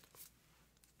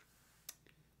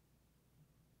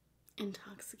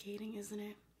 Intoxicating, isn't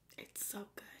it? It's so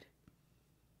good.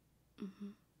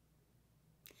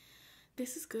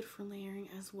 This is good for layering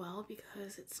as well,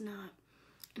 because it's not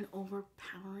an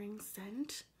overpowering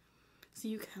scent, so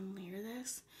you can layer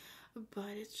this, but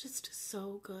it's just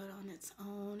so good on its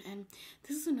own. And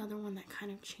this is another one that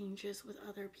kind of changes with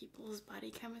other people's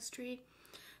body chemistry.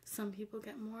 Some people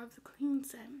get more of the clean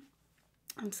scent,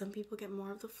 and some people get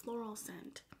more of the floral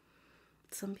scent.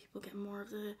 Some people get more of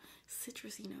the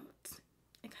citrusy notes.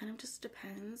 It kind of just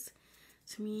depends.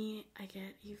 To me, I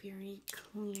get a very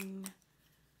clean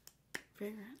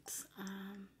fragrance,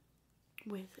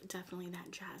 with definitely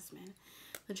that jasmine.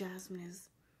 The jasmine is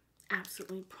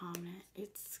absolutely prominent.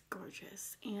 It's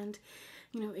gorgeous. And,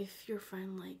 you know, if your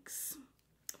friend likes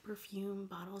perfume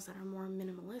bottles that are more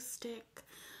minimalistic,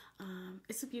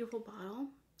 it's a beautiful bottle.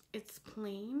 It's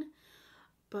plain,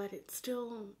 but it's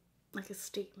still like a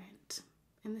statement.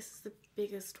 And this is the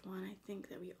biggest one I think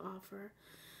that we offer,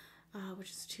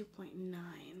 which is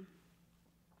 2.9.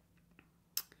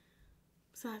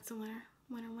 So that's a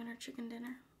winner chicken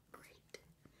dinner. Great.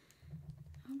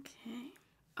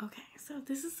 Okay, so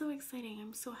this is so exciting.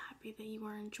 I'm so happy that you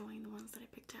are enjoying the ones that I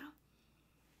picked out.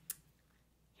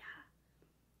 Yeah.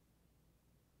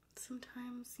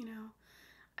 Sometimes, you know,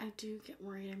 I do get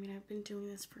worried. I mean, I've been doing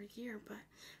this for a year, but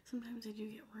sometimes I do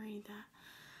get worried that,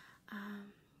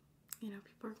 you know,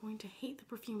 people are going to hate the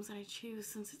perfumes that I choose,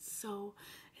 since it's so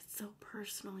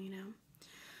personal, you know.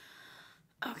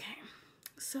 Okay,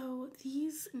 so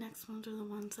these next ones are the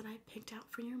ones that I picked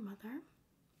out for your mother.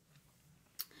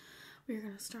 We're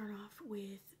going to start off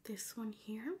with this one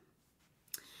here.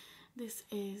 This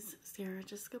is Sarah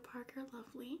Jessica Parker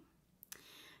Lovely.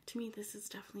 To me, this is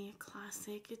definitely a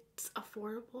classic. It's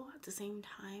affordable at the same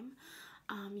time.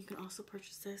 You can also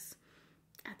purchase this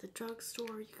at the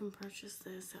drugstore. You can purchase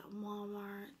this at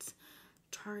Walmart,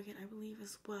 Target, I believe,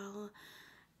 as well.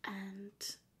 And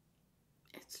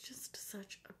it's just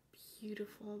such a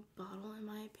beautiful bottle, in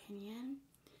my opinion.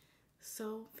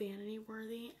 So vanity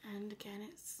worthy, and again,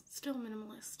 it's still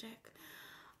minimalistic,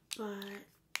 but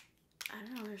I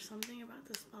don't know, there's something about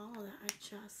this bottle that I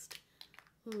just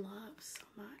love so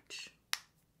much.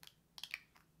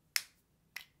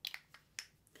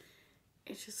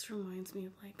 It just reminds me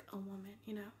of like a woman,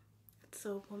 you know? It's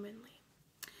so womanly.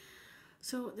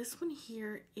 So this one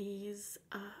here is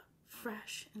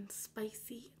fresh and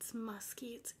spicy. It's musky,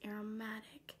 it's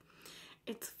aromatic,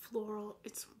 it's floral,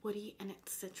 it's woody, and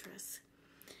it's citrus.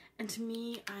 And to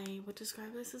me, I would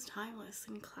describe this as timeless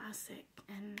and classic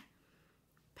and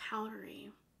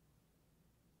powdery.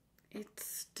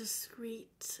 It's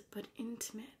discreet but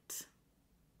intimate.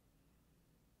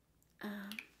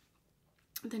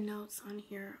 The notes on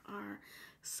here are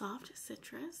soft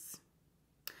citrus,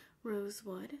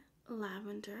 rosewood,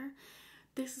 lavender.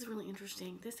 This is really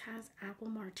interesting. This has apple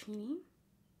martini,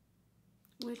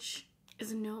 which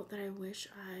is a note that I wish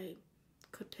I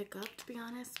could pick up, to be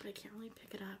honest, but I can't really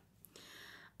pick it up.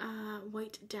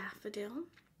 White daffodil,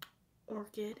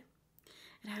 orchid.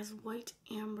 It has white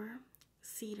amber,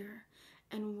 cedar,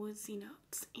 and woodsy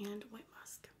notes, and white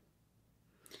musk.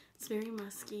 It's very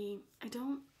musky.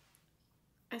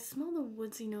 I smell the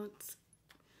woodsy notes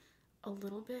a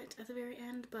little bit at the very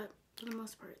end, but for the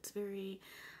most part, it's very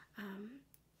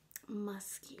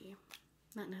musky,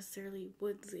 not necessarily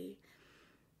woodsy.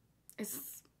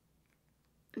 It's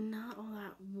not all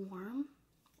that warm.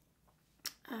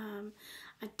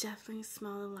 I definitely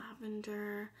smell the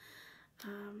lavender.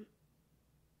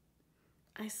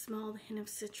 I smell the hint of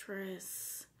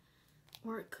citrus,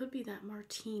 or it could be that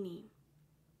martini.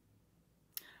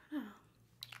 I don't know.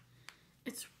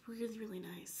 It's really, really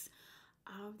nice.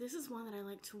 This is one that I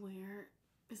like to wear.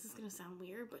 This is gonna sound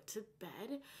weird, but to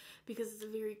bed, because it's a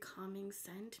very calming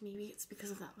scent. Maybe it's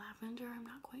because of that lavender, I'm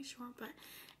not quite sure, but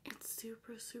it's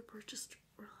super, super just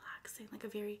relaxing, like a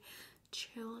very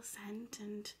chill scent,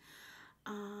 and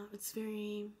it's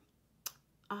very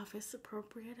office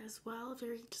appropriate as well,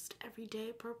 very just everyday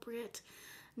appropriate,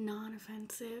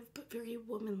 non-offensive, but very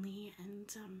womanly,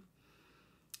 and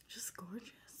just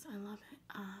gorgeous. I love it.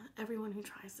 Everyone who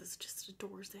tries this just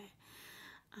adores it.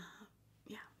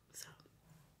 Yeah, so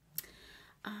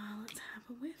let's have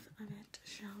a whiff of it,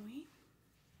 shall we?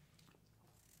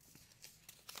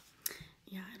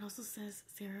 Yeah, it also says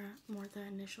Sarah, more the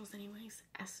initials anyways,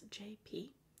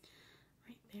 SJP,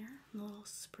 right there, the little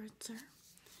spritzer,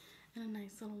 and a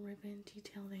nice little ribbon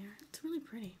detail there. It's really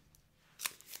pretty.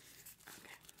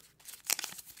 Okay.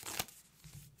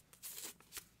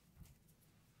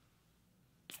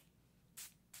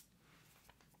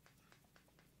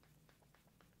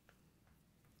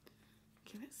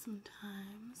 Give it some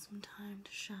time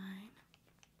to shine.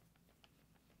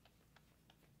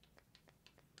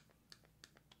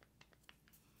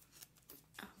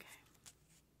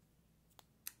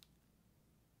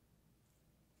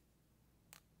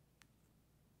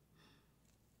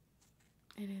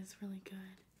 It is really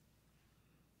good.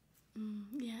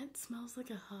 Yeah, it smells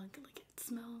like a hug. Like, it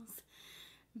smells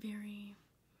very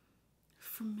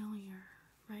familiar,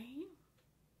 right?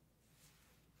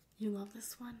 You love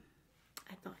this one?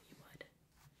 I thought you would.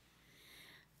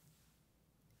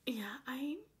 Yeah,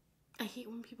 I hate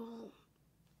when people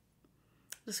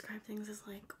describe things as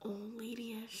like old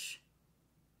lady-ish,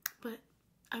 but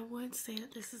I would say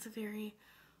that this is a very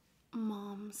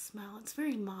mom smell. It's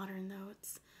very modern though.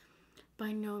 It's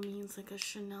by no means like a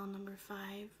Chanel No.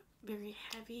 5, very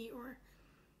heavy, or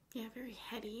yeah, very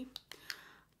heady.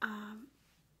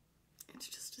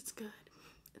 It's good.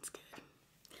 It's good.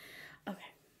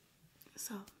 Okay,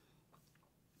 so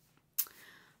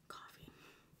coffee.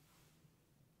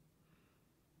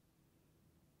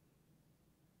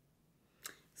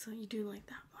 So you do like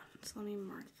that one. So let me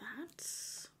mark that.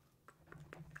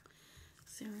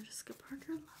 Sarah Jessica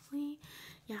Parker, lovely.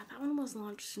 Yeah, that one was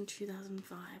launched in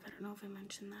 2005. I don't know if I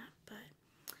mentioned that,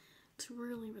 but it's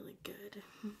really, really good.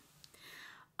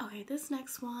 Okay, this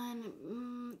next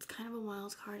one, it's kind of a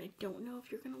wild card. I don't know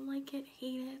if you're gonna like it,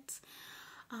 hate it.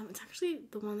 It's actually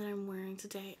the one that I'm wearing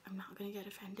today. I'm not gonna get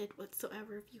offended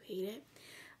whatsoever if you hate it,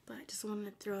 but I just wanted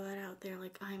to throw that out there,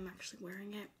 like I'm actually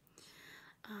wearing it.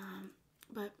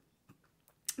 But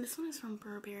this one is from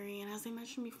Burberry, and as I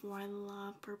mentioned before, I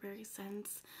love Burberry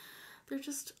scents. They're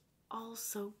just all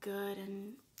so good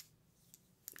and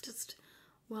just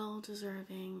well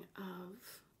deserving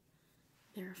of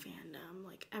their fandom.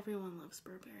 Like, everyone loves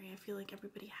Burberry. I feel like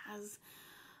everybody has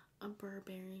a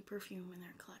Burberry perfume in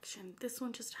their collection. This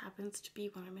one just happens to be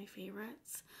one of my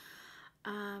favorites.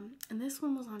 And this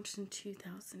one was launched in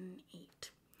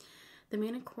 2008. The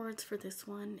main accords for this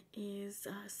one is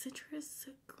citrus,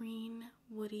 green,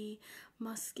 woody,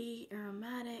 musky,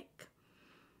 aromatic.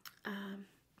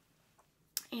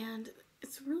 And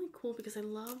it's really cool because I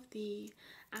love the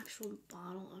actual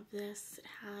bottle of this. It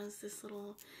has this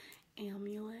little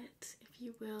amulet, if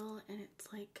you will, and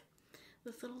it's like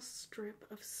this little strip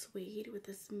of suede with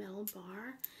this metal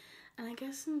bar. And I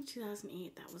guess in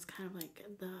 2008 that was kind of like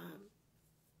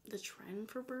the trend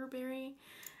for Burberry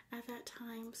at that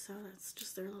time, so that's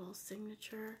just their little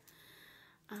signature.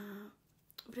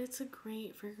 But it's a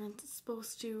great fragrance. It's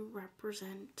supposed to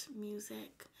represent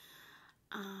music,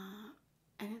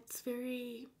 and it's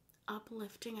very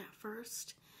uplifting at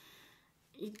first.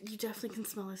 You definitely can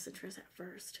smell the citrus at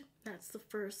first. That's the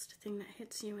first thing that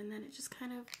hits you, and then it just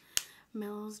kind of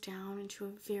mellows down into a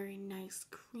very nice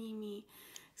creamy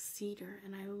cedar,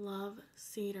 and I love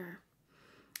cedar.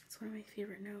 It's one of my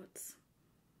favorite notes.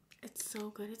 It's so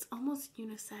good. It's almost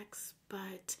unisex,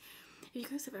 but if you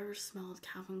guys have ever smelled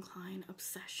Calvin Klein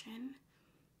Obsession,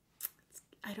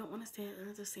 I don't want to say that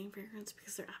they're the same fragrance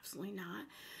because they're absolutely not,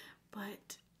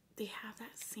 but they have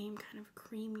that same kind of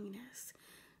creaminess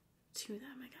to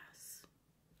them, I guess.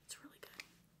 It's really good.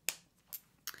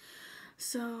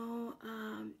 So,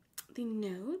 the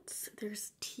notes,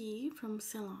 there's tea from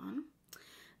Ceylon,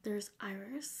 there's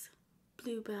iris,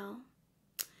 bluebell,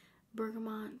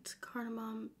 bergamot,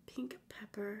 cardamom, pink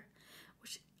pepper,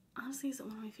 which honestly isn't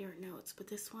one of my favorite notes, but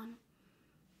this one,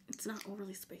 it's not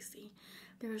overly spicy.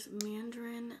 There's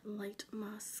mandarin, light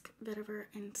musk, vetiver,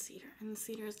 and cedar. And the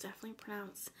cedar is definitely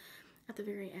pronounced at the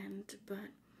very end, but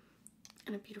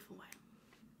in a beautiful way.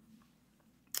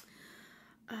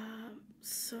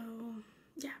 So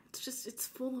yeah, it's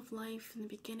full of life in the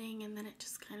beginning, and then it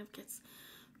just kind of gets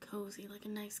cozy, like a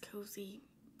nice cozy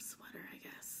sweater, I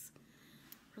guess.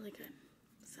 Really good.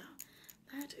 So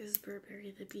that is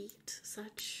Burberry The Beat.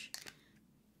 Such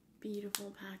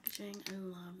beautiful packaging. I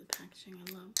love the packaging.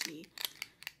 I love the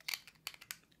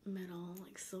metal,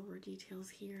 like silver details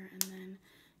here, and then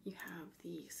you have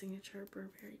the signature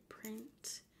Burberry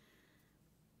print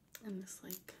and this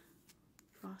like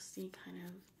frosty kind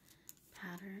of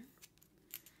pattern,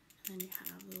 and then you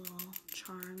have the little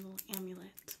charm, little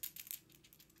amulet.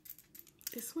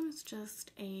 This one is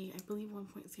just a, I believe,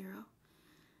 1.0.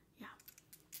 Yeah,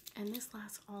 and this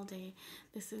lasts all day.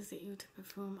 This is the Eau de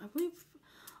Parfum. I believe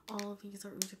all of these are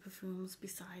Eau de Parfums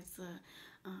besides the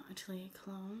Atelier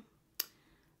Cologne.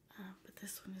 But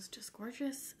this one is just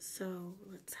gorgeous. So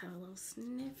let's have a little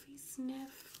sniffy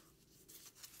sniff.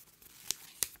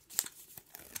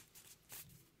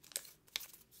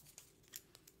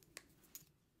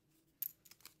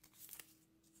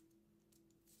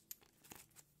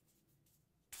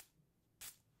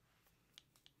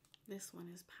 This one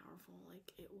is powerful.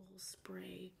 Like, it will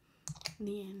spray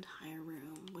the entire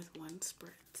room with one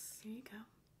spritz. Here you go.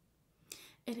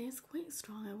 It is quite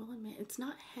strong, I will admit. It's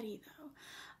not heady though.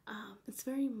 It's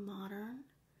very modern.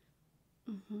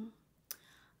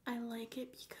 I like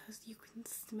it because you can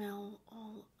smell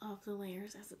all of the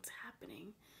layers as it's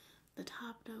happening. The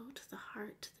top note, the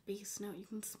heart, the base note, you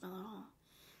can smell it all.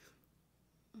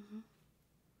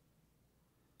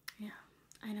 Yeah,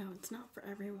 I know it's not for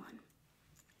everyone.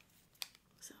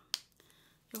 So,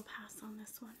 you'll pass on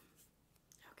this one.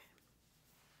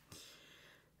 Okay.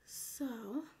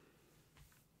 So,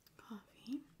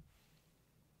 coffee.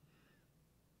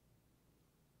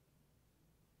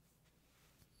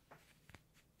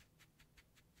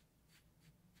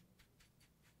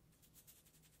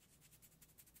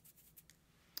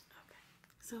 Okay.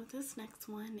 So this next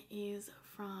one is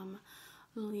from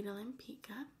Lolita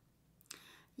Lempicka.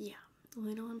 Yeah.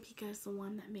 Lolita Lempicka is the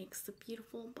one that makes the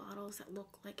beautiful bottles that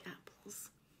look like apples.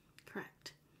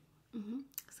 Correct.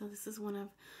 So this is one of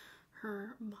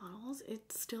her bottles.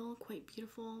 It's still quite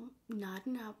beautiful. Not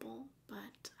an apple,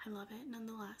 but I love it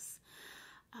nonetheless.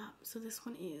 So this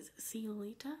one is C.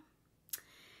 Lolita.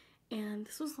 And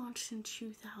this was launched in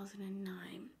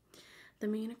 2009. The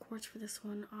main accords for this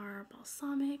one are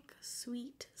balsamic,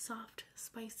 sweet, soft,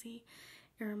 spicy,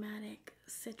 aromatic,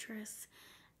 citrus,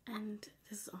 and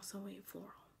this is also a floral.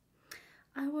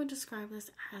 I would describe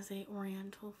this as a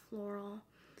oriental floral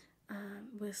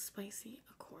with spicy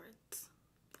accords.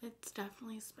 It's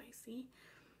definitely spicy,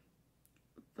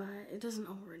 but it doesn't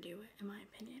overdo it in my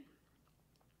opinion.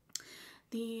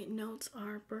 The notes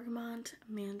are bergamot,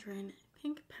 mandarin,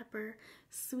 pink pepper,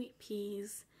 sweet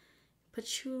peas,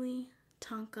 patchouli,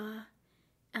 tonka,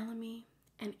 elemi,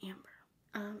 and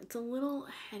amber. It's a little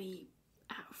heady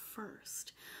at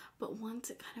first, but once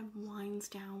it kind of winds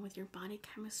down with your body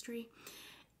chemistry,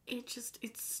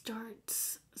 it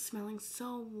starts smelling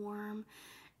so warm.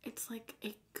 It's like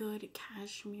a good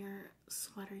cashmere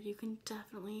sweater. You can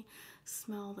definitely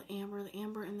smell the amber. The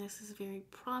amber in this is very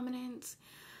prominent.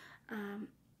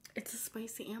 It's a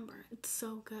spicy amber. It's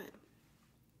so good.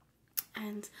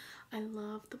 And I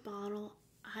love the bottle.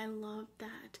 I love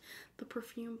that the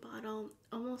perfume bottle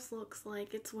almost looks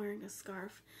like it's wearing a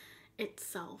scarf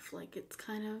itself. Like, it's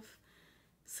kind of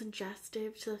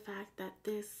suggestive to the fact that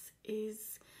this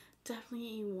is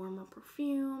definitely a warmer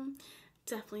perfume,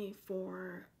 definitely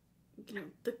for, you know,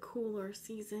 the cooler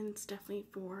seasons, definitely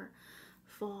for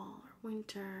fall or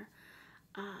winter.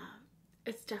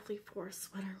 It's definitely for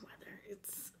sweater weather.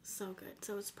 It's so good.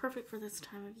 So it's perfect for this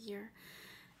time of year.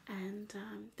 And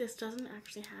this doesn't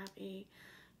actually have a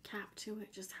cap to it.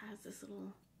 It just has this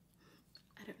little,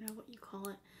 I don't know what you call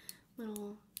it,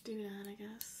 little doodad, I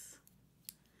guess,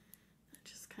 that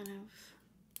just kind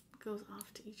of goes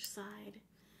off to each side.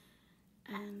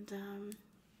 And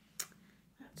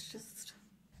that's just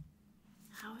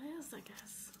how it is, I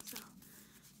guess. So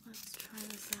let's try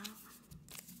this out.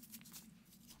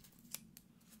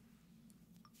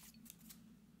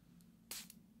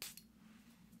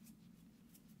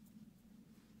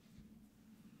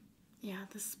 Yeah,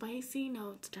 the spicy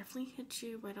notes definitely hit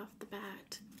you right off the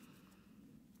bat.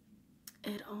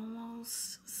 It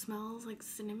almost smells like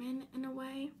cinnamon in a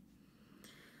way.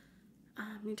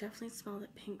 You definitely smell the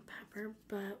pink pepper,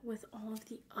 but with all of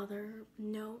the other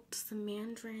notes, the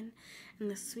mandarin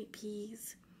and the sweet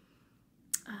peas,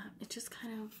 it just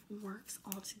kind of works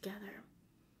all together.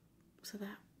 So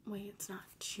that way it's not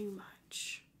too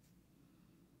much.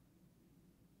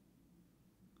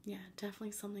 Yeah,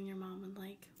 definitely something your mom would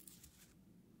like.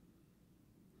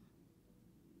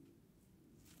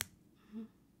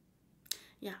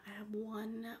 Yeah, I have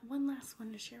one last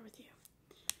one to share with you.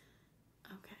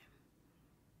 Okay.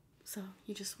 So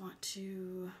you just want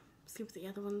to see what the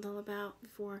other one's all about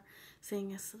before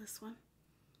saying yes to this one?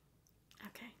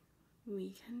 Okay,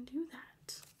 we can do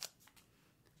that.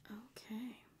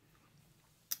 Okay.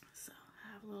 So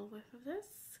I have a little whiff of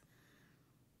this.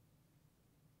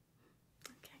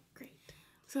 Okay, great.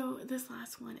 So this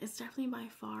last one is definitely by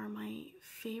far my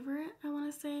favorite, I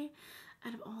want to say,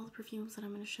 out of all the perfumes that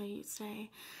I'm going to show you today.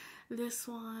 This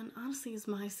one honestly is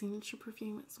my signature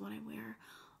perfume. It's what I wear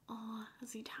all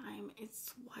the time.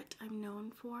 It's what I'm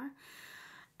known for,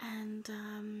 and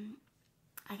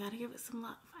I gotta give it some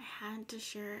love. I had to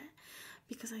share it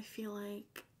because I feel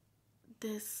like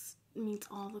this meets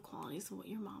all the qualities of what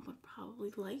your mom would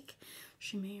probably like.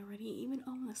 She may already even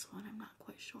own this one, I'm not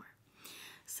quite sure.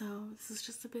 So this is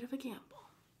just a bit of a gamble.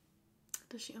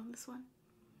 Does she own this one?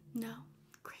 No?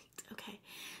 Great. Okay.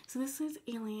 So this is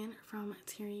Alien from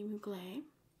Thierry Mugler.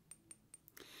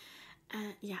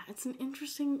 Yeah, it's an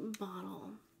interesting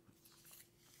bottle.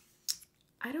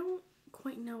 I don't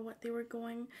quite know what they were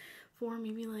going for.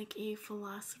 Maybe like a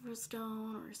philosopher's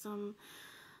stone or some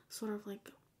sort of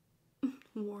like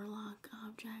warlock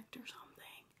object or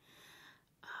something.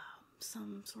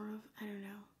 Some sort of, I don't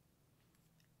know,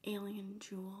 alien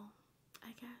jewel,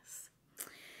 I guess.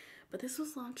 But this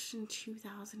was launched in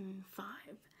 2005.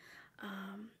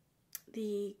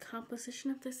 The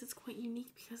composition of this is quite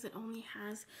unique because it only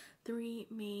has 3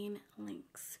 main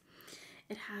links.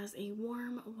 It has a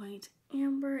warm white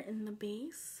amber in the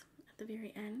base at the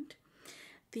very end,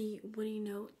 the woody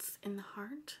notes in the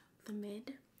heart, the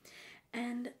mid,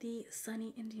 and the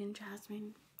sunny Indian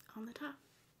jasmine on the top.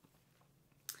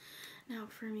 Now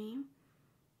for me,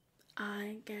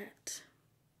 I get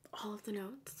all of the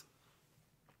notes.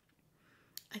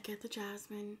 I get the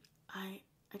jasmine, I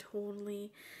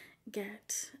totally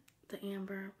get the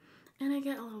amber, and I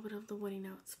get a little bit of the woody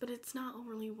notes, but it's not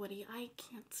overly woody. I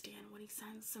can't stand woody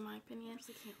scents, in my opinion.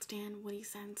 I can't stand woody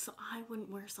scents, so I wouldn't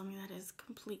wear something that is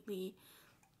completely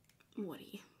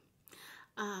woody.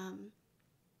 And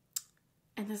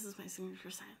this is my signature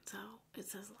scent, so it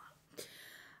says a lot.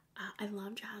 I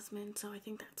love jasmine, so I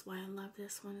think that's why I love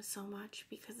this one so much,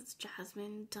 because it's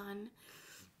jasmine done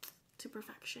to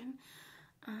perfection.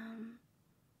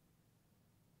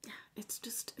 Yeah, it's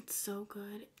so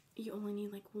good. You only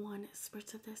need like 1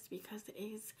 spritz of this because it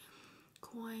is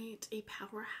quite a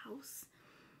powerhouse.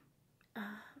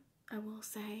 I will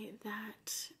say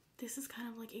that this is kind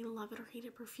of like a love it or hate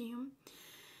it perfume.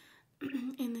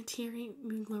 In the Thierry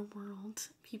Mugler world,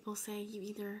 people say you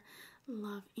either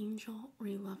love Angel or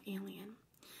you love Alien.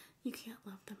 You can't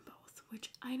love them both,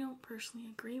 which I don't personally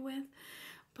agree with,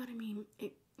 but I mean,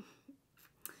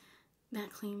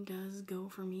 that claim does go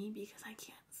for me because I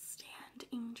can't stand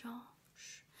Angel,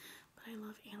 but I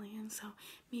love Alien, so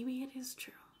maybe it is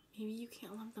true. Maybe you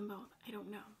can't love them both. I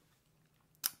don't know.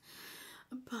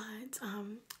 But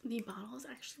the bottle is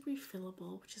actually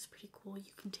refillable, which is pretty cool.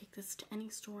 You can take this to any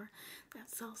store that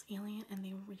sells Alien and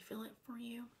they will refill it for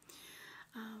you,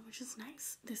 which is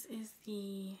nice. This is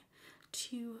the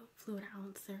 2 fluid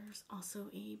ounce. There's also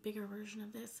a bigger version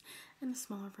of this and the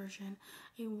smaller version,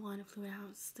 a 1 fluid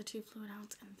ounce, the 2 fluid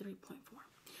ounce, and 3.4.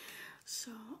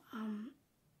 So,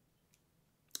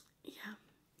 yeah,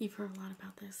 you've heard a lot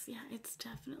about this. Yeah, it's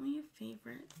definitely a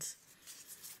favorite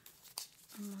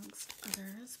amongst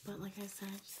others, but like I said,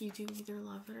 you do either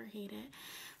love it or hate it.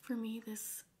 For me,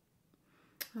 this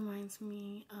reminds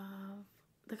me of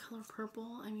the color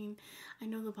purple. I mean, I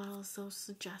know the bottle is so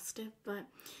suggestive, but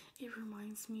it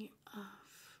reminds me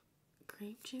of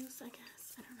grape juice, I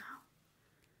guess. I don't know.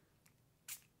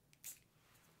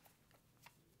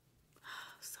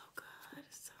 So good.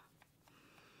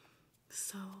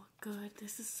 So good.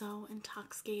 This is so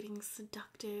intoxicating,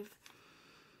 seductive,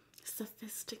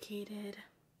 sophisticated.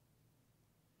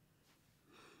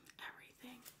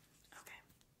 Everything. Okay.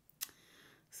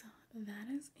 So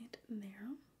that is it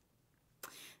there.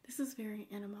 This is very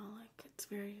animalic. It's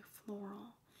very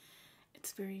floral.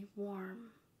 It's very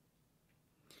warm.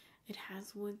 It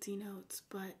has woodsy notes,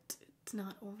 but it's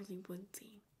not overly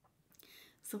woodsy.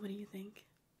 So what do you think?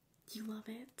 You love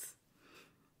it?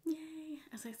 Yay!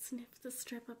 As I sniff the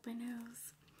strip up my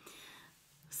nose.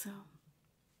 So,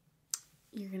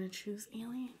 you're gonna choose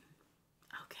Alien?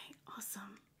 Okay,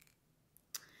 awesome.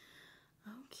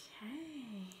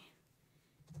 Okay.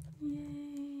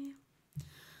 Yay.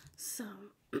 So,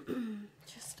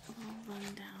 just a little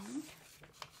rundown.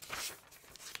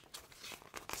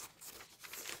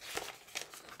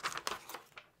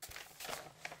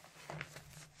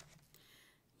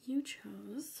 You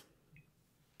chose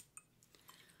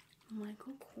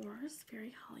Michael Kors,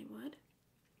 very Hollywood.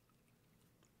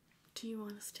 Do you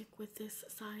want to stick with this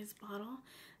size bottle?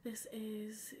 This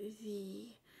is the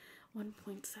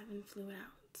 1.7 fluid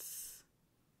ounce.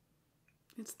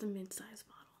 It's the mid-size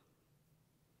bottle.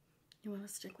 You want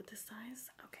to stick with this size?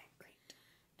 Okay, great.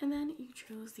 And then you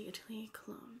chose the Atelier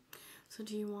Cologne. So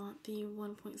do you want the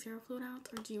 1.0 fluid ounce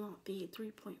or do you want the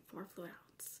 3.4 fluid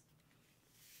ounce?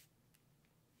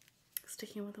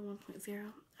 Sticking with the 1.0?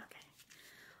 Okay.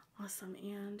 Awesome.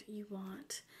 And you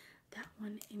want that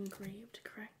one engraved,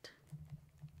 correct?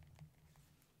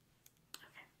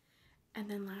 Okay. And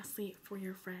then lastly, for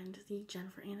your friend, the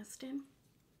Jennifer Aniston.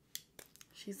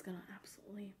 She's gonna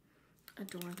absolutely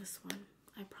adore this one,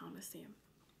 I promise you.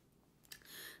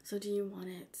 So do you want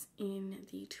it in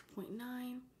the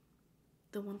 2.9,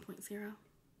 the 1.0?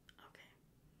 Okay.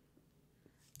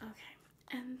 Okay.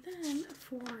 And then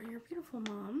for your beautiful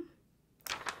mom,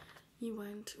 you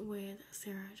went with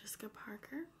Sarah Jessica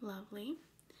Parker. Lovely.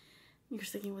 You're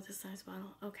sticking with the size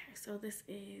bottle. Okay, so this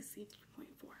is the 3.4.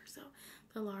 So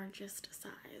the largest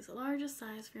size. The largest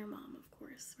size for your mom, of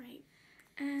course, right?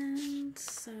 And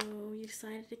so you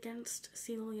decided against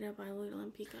See Lolita by Lolita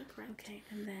Lempicka, correct? Okay,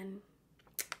 and then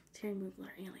Terry Mugler,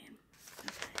 Alien.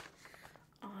 Okay,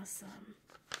 awesome.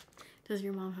 Does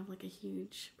your mom have like a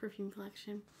huge perfume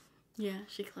collection? Yeah,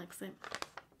 she collects it.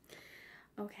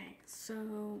 Okay,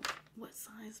 so what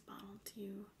size bottle do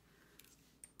you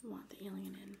want the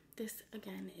Alien in? This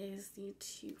again is the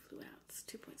 2 fluid ounce,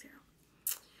 2.0.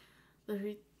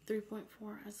 The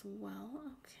 3.4 as well.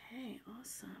 Okay,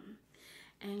 awesome.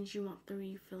 And you want the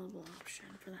refillable option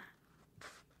for that.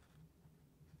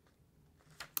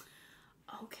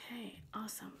 Okay,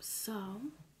 awesome. So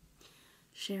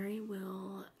Sherry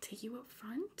will take you up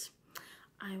front.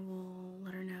 I will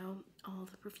let her know all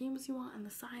the perfumes you want and the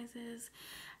sizes,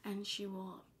 and she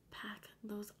will pack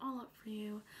those all up for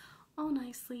you all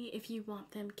nicely. If you want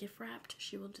them gift wrapped,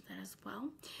 she will do that as well.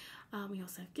 We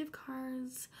also have gift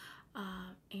cards,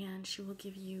 and she will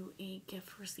give you a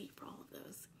gift receipt for all of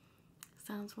those.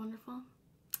 Sounds wonderful?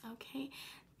 Okay,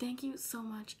 thank you so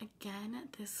much again.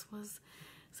 This was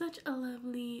such a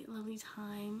lovely, lovely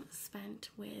time spent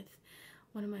with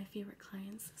one of my favorite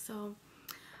clients. So,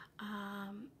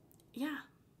 yeah,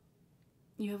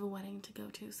 you have a wedding to go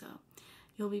to, so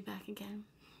you'll be back again.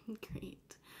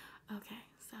 Great. Okay,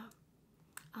 so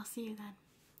I'll see you then.